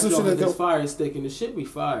 but we watched it on his Fire Stick, and the shit be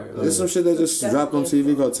fire. There's some shit that just dropped on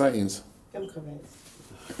TV called Titans. I'm correct.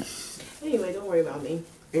 Anyway, don't worry about me.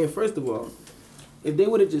 And first of all, if they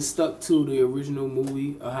would have just stuck to the original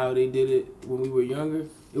movie or how they did it when we were younger,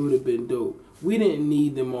 it would have been dope. We didn't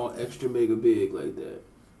need them all extra mega big like that.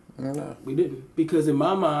 No. We didn't. Because in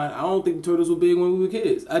my mind, I don't think the turtles were big when we were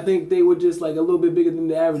kids. I think they were just like a little bit bigger than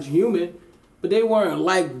the average human. But they weren't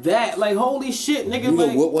like that. Like, holy shit, nigga. You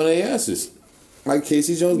could whoop one of their asses. Like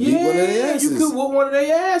Casey Jones beat one of their asses. You could whoop one of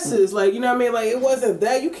their asses. Like, you know what I mean? Like, it wasn't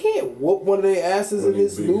that. You can't whoop one of their asses in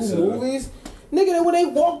his new movies. Nigga, when they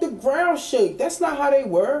walk the ground shake, that's not how they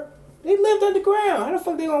were. They lived underground. How the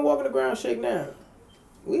fuck they gonna walk on the ground shake now?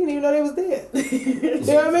 We didn't even know they was there. You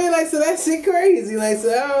know what I mean? Like, so that shit crazy. Like,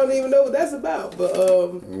 so I don't even know what that's about.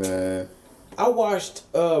 But, man. I watched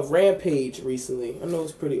Rampage recently. I know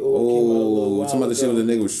it's pretty old. Oh, talking about the shit with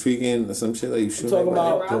the nigga was tweaking or some shit like you shooting. Talking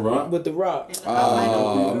about The Rock? With The Rock.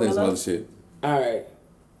 I'm next other shit. Alright.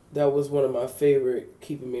 That was one of my favorite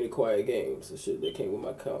Keeping Me in the Quiet games. The shit that came with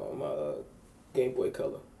my Game Boy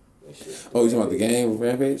Color. Oh, you talking about the game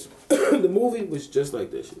Rampage? The movie was just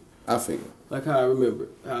like that shit. I figured. Like how I remember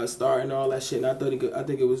how it started and all that shit. And I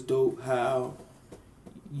think it was dope how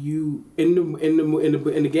you in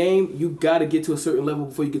the game you gotta get to a certain level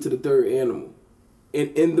before you get to the third animal. And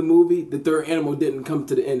in the movie, the third animal didn't come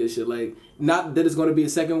to the end of shit. Like, not that it's gonna be a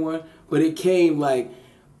second one, but it came like,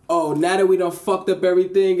 oh, now that we done fucked up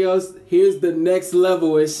everything else, here's the next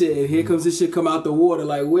level and shit. And here comes this shit come out the water.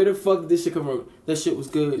 Like, where the fuck did this shit come from? That shit was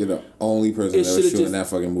good. You're the only person that was shooting that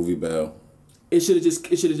fucking movie bell. It should have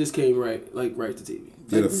just came right to TV.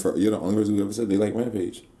 You're the only person who ever said they like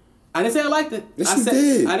Rampage. I didn't say I liked it. Yes, you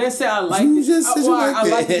did. I didn't say I liked it. You just said you liked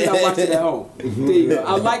it. I liked it because I watched it at home. There you go.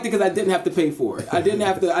 I liked it because I didn't have to pay for it. I didn't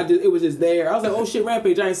have to. It was just there. I was like, oh shit,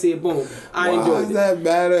 Rampage. I didn't see it. Boom. I enjoyed it. Why does that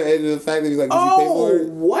matter? And the fact that he's like, did you pay for it?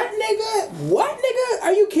 What nigga?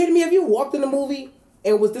 Are you kidding me? Have you walked in the movie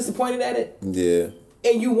and was disappointed at it? Yeah.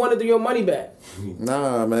 And you wanted your money back?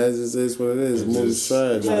 Nah, man. It just is what it is. Movie's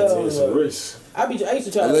trash. It's a risk. I used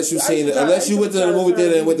to try. Unless you went to the movie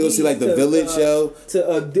theater and went to go see like The Village show.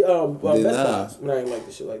 Best Buy. I ain't like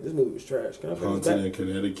this shit. Like, this movie was trash. Haunted in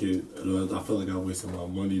Connecticut. I feel like I wasted my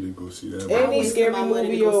money to go see that. Any scary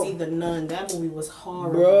movie to go see The Nun. That movie was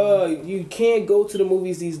horrible. Bruh, you can't go to the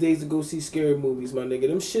movies these days to go see scary movies, my nigga.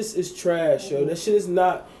 Them shits is trash, yo. That shit is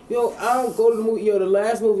not. Yo, I don't go to the movie. Yo, the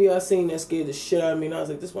last movie I seen that scared the shit out of me, and I was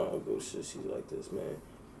like, this one I don't go to shit like this, man.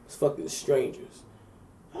 It's fucking Strangers.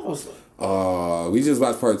 I was like, we just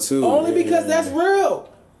watched part 2. Only because that's real.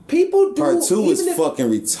 People do. Part 2 is fucking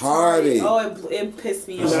retarded. Oh, it pissed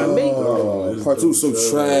me off. Part 2 is so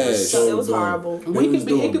trash. It was horrible.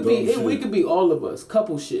 We could be all of us.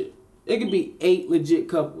 Couple shit. It could be 8 legit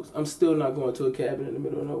couples. I'm still not going to a cabin in the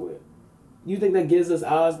middle of nowhere. You think that gives us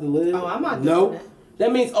odds to live? Oh, I'm not doing that.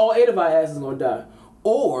 That means all 8 of our asses gonna die,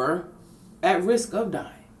 or at risk of dying,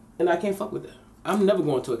 and I can't fuck with that. I'm never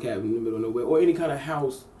going to a cabin in the middle of nowhere or any kind of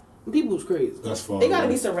house. People's crazy. That's fine. They gotta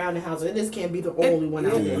be surrounding houses. It just can't be the only one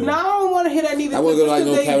out there. No, I don't want to hear that neither. I want to go to like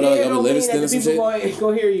no cabin up in Livingston or some shit.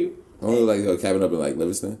 Go hear you. I want to like go cabin up in like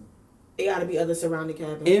Livingston. It gotta be other surrounding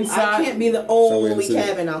cabins. Inside, I can't be the only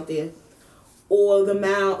cabin out there. Or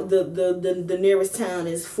the nearest town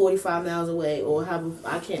is 45 miles away, or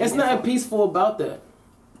I can't. It's nothing peaceful about that.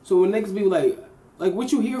 So when niggas be like,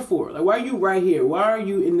 what you here for? Like, why are you right here? Why are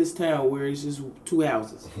you in this town where it's just 2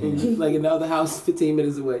 houses? And like another house 15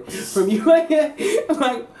 minutes away from you? Like,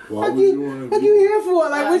 Why would you want to What you here for?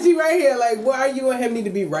 Like, what's he right here? Like, why you and him need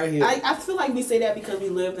to be right here? I feel like we say that because we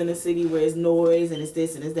lived in a city where it's noise and it's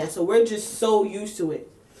this and it's that. So we're just so used to it.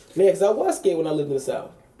 Yeah, because I was scared when I lived in the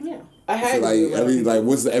South. Yeah. I had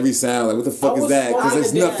what's every sound? Like, what the fuck is that? Because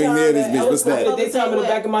there's nothing near this bitch. What's that? They time in the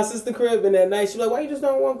back of my sister's crib, and that night she was like, why you just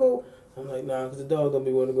don't want to go? I'm like, nah, because the dog don't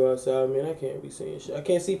be wanting to go outside. Man, I can't be seeing shit. I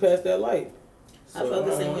can't see past that light. So, I felt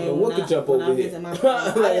the same way. What could jump over here?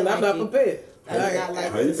 And I'm not prepared.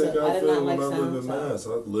 How you think I feel when I live in Mass? I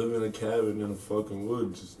live in a cabin in the fucking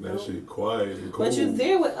woods. That shit quiet and cold. But you're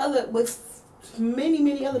there with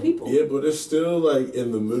many other people. Yeah, but it's still like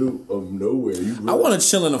in the middle of nowhere. I want to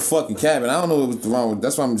chill in a fucking cabin. I don't know what's wrong with.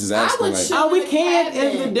 That's why I'm just asking. We can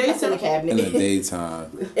in the daytime. In the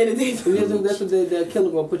daytime. In the daytime. That's what the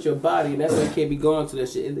killer gonna put your body, and that's why you can't be going to that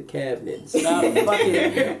shit in the cabinet. Stop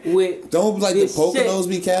fucking with. Don't like the Poconos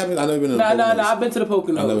be cabins. I never been to the Poconos. No. I've been to the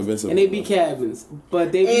Poconos. I've never been to. And they be cabins,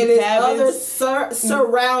 but they be cabins. Other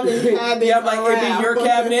surrounding cabins. Yeah, like it'd be your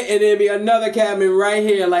cabinet, and it'd be another cabinet right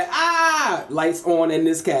here. Like lights on in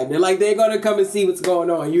this cabinet. Like they're gonna come and see what's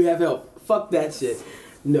going on. You have help. Fuck that shit.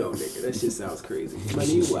 No, nigga, that shit sounds crazy. But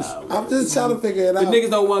you wild. I'm just trying to figure it out. The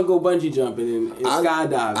niggas don't want to go bungee jumping and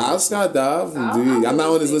skydiving. I'll skydive. I'm not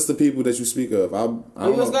on this list of people that you speak of. Are you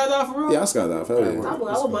gonna skydive for real? Yeah, I'll skydive. Hell yeah. I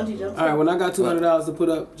will bungee jump. All right, when I got $200 to put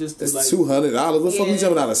up, just to it's like $200. What the fuck you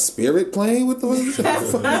jumping out of Spirit plane? What the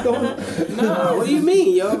fuck going on? No, what do you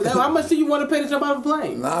mean, yo? How much do you want to pay to jump out of a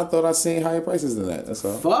plane? Nah, I thought I seen higher prices than that. That's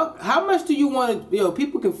all. Fuck. How much do you want to? Yo,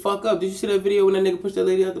 people can fuck up. Did you see that video when that nigga pushed that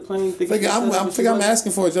lady out the plane? I'm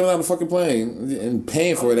asking for it jumping out of the fucking plane and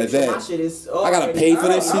paying for it at that. My shit is I gotta pay for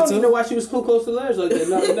that shit too. I don't even know why she was so close to the ledge like that.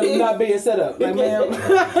 Not being set up. Like, man,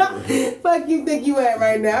 fuck you think you at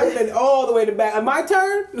right now? I've been all the way to the back. My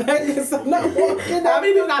turn? Like, I'm not walking. How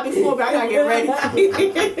many people got before, but I gotta get ready.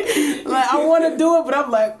 Like, I want to do it, but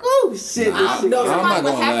I'm like, oh shit. I'm not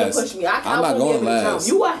going last. To push me. I'm not going last.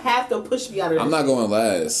 You will have to push me out of this. I'm not going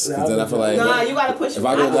last. Because then I feel like. Nah, you gotta push me. If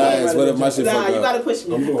I go last, what if my shit fuck up? Nah, you gotta push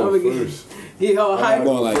me. I'm going first. I'm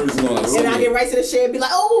going like and I get right to the shed and be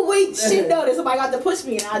like, oh wait, shit no, there's somebody got to push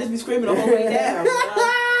me, and I'll just be screaming the whole way down.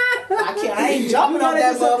 I ain't jumping on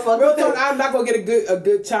that motherfucker. Real talk, I'm not gonna get a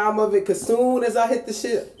good chime of it, cause soon as I hit the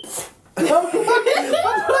shit. You gonna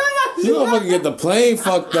fucking get the plane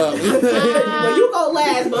fucked up. Well, you go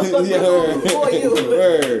last, motherfucker. Before you.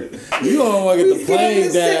 Word. You gonna want to get the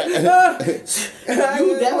plane down.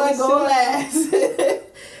 You definitely go last.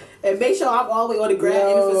 And make sure I'm all the way on the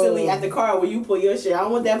ground in the facility at the car where you pull your shit. I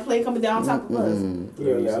don't want that plane coming down on top of us.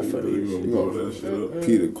 Yeah, I feel you.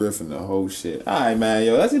 Peter Griffin, the whole shit. All right, man,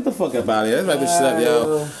 yo, let's get the fuck up out of here. Let's wrap this shit up,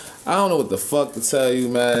 yo. I don't know what the fuck to tell you,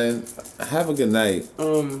 man. Have a good night. I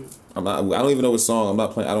don't even know what song. I'm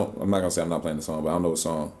not gonna say I'm not playing the song, but I don't know what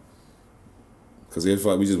song. Cause we just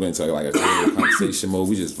went into like a conversation mode.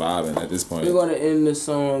 We just vibing at this point. We're gonna end the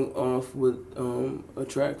song off with a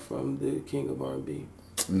track from the King of R&B.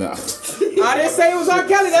 No. I didn't say it was R.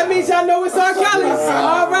 Kelly. That means y'all know it's R. Kelly.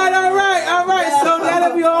 All right. So now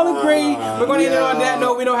that we all agree, we're going to end it on that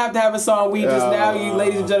note. We don't have to have a song. We just now, you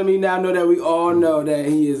ladies and gentlemen, you now know that we all know that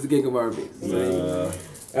he is the King of R&B.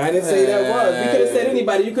 I didn't say that was. We could have said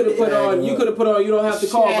anybody. You could have put on. You could have put on. You don't have to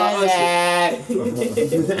call by Usher.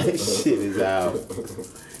 That shit is out.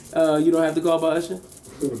 You don't have to call by Usher.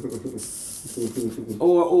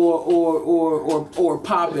 or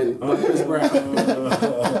Poppin' by Chris Brown.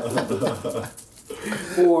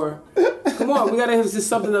 Or come on, we gotta have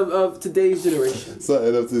something of today's generation.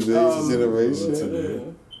 Something of today's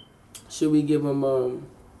generation. Should we give him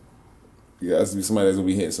Yeah, that's be somebody that's gonna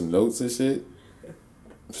be hitting some notes and shit.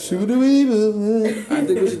 I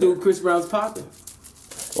think we should do Chris Brown's Poppin'.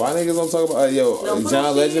 Why niggas don't talk about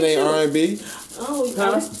John Legend ain't R&B? Oh,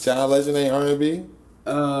 huh? John Legend ain't R&B?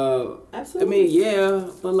 Absolutely. I mean, yeah,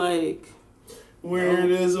 but like, where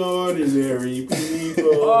there's ordinary people.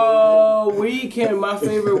 Oh, Weekend. My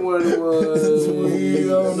favorite one was We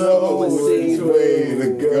Don't Know Which Way to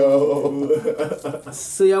Go.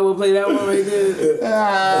 So y'all wanna play that one right there?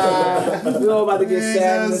 We all about to get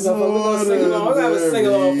sad and stuff. We're gonna sing along. We're gonna have a sing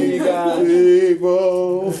along for you guys.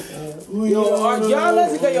 John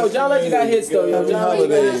Legend got hits though. John Legend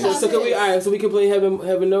got hits. So can we? All right. So we can play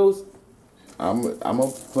Heaven Knows. I'm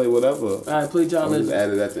gonna play whatever. All right, play John Legend. Just add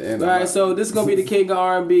it at the end. All right, so this is gonna be the King of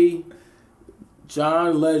R&B,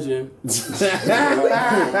 John Legend. You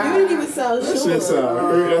didn't even sound sure. That shit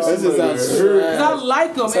sounds true. Cause I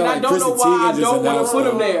like him, and I don't know why I don't want to put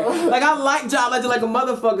him there. Like I like John Legend like a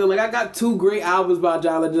motherfucker. Like I got 2 great albums by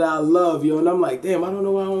John Legend that I love, yo, and I'm like, damn, I don't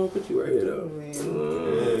know why I don't want to put you right here though.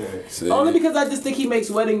 Only because I just think he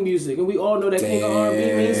makes wedding music, and we all know that King of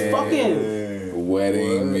R&B means fucking.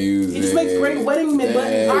 wedding music. He just makes great wedding music.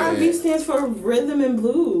 But R&B stands for rhythm and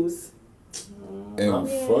blues. I'm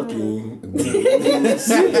fucking. But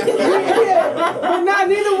not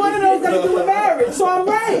neither one of those got to do with marriage. So I'm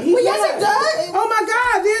right. Well, yes, it does. Oh my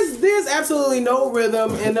God, there's absolutely no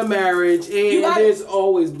rhythm in the marriage, and there's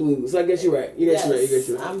always blues. I guess you're right. You guess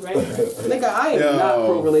you're right. I'm right. Nigga, I am not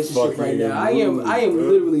pro relationship right now. I am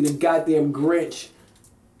literally the goddamn Grinch.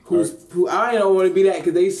 Who I don't want to be that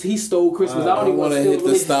because he stole Christmas. I don't even want to hit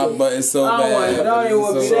the stop button so bad. I don't even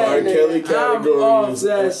want to be that. R. Kelly category is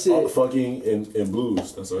that shit. Fucking in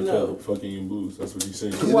blues. That's R. Kelly. Fucking in blues. That's what he's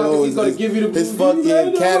saying. You know, he's gonna give you the blues. His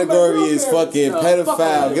fucking category is fucking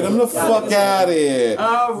pedophile. Get him the fuck out of here.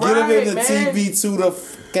 Get him in the TB2 the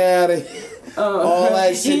fuck out of here. All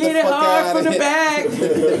that shit the fuck out of here. From the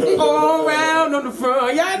back, all around on the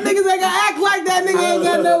front. Y'all niggas ain't gonna act like that nigga ain't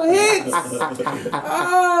got no hits.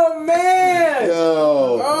 Oh man.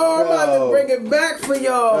 I'm about to bring it back for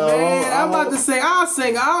y'all, man. I'm about to sing. I'll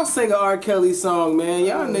sing an R. Kelly song, man.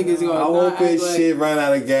 Y'all niggas gonna. I hope his shit run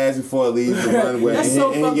out of gas before it leaves the runway,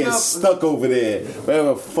 and he gets stuck over there.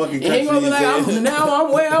 Whatever fucking country he's in. Like, now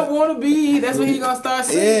I'm where I wanna be. That's what he gonna start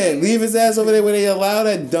saying. Yeah, leave his ass over there where they allow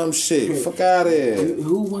that dumb shit. Fuck out of here.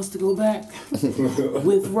 Who wants to go back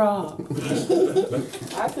with Rob?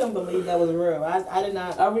 I couldn't believe that was real. I did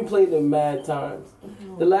not. I replayed them mad times.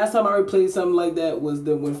 The last time I replayed something like that was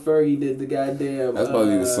when Fergie did the goddamn. That's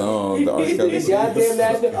probably the song. The R. Kelly song. Goddamn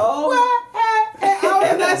that. Oh. I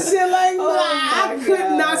was that shit like I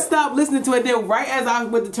could not stop listening to it. Then right as I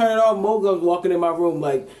went to turn it off, Moga was walking in my room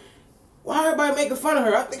like, why everybody making fun of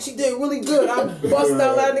her? I think she did really good. I busted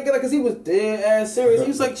out laughing because he was dead ass serious. He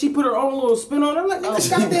was like, she put her own little spin on it. I'm like, goddamn.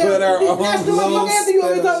 She put her own little spin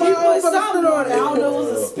on it. I don't know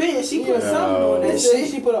it was a spin. She put something on that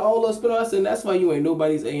shit. She put her own little spin on it. I said, that's why you ain't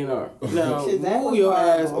nobody's A&R. Now, move your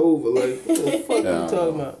ass over. Like, what the fuck you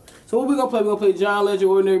talking about? So what we gonna play? We gonna play John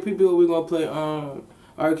Legend, Ordinary People, or we gonna play R.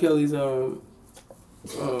 Kelly's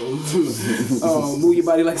move your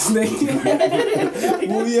body like a snake.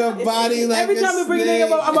 Move your body like every time we bring a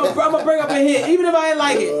nigga up, I'm gonna bring up a hit, even if I ain't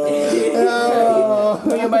like it.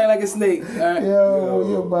 Move your body like a snake. All right. Move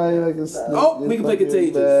your body like a snake. Oh, we can play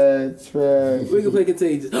Contagious. We can play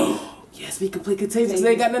Contagious. Yes, we can play Contagious. It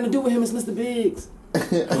ain't got nothing to do with him. It's Mr. Biggs.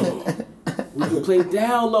 We can play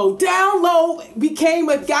Down Low. Down Low became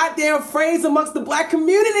a goddamn phrase amongst the black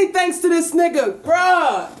community thanks to this nigga.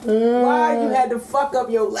 Bruh. Why you had to fuck up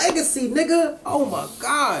your legacy, nigga? Oh my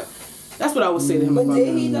God. That's what I would say to him. But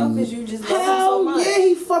did he though? Because you just love him so much. Yeah,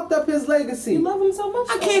 he fucked up his legacy. You love him so much.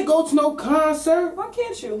 I can't go to no concert. Why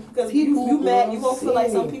can't you? Because you mad. You gonna feel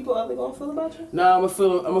like some people other gonna feel about you. Nah, I'm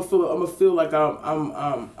gonna feel like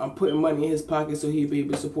I'm putting money in his pocket so he'll be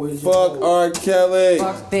able to support his. Fuck R. Kelly.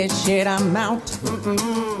 Fuck this shit, I'm out.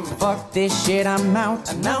 Fuck this shit, I'm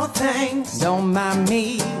out. No thanks. Don't mind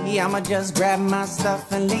me. I'ma just grab my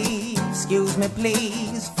stuff and leave. Excuse me,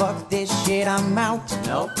 please. Fuck this shit, I'm out.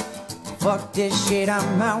 Nope. Fuck this shit,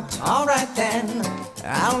 I'm out. Alright then.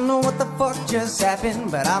 I don't know what the fuck just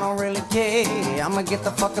happened, but I don't really care. I'ma get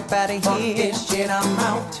the fuck up out of here. Fuck this shit, I'm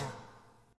out.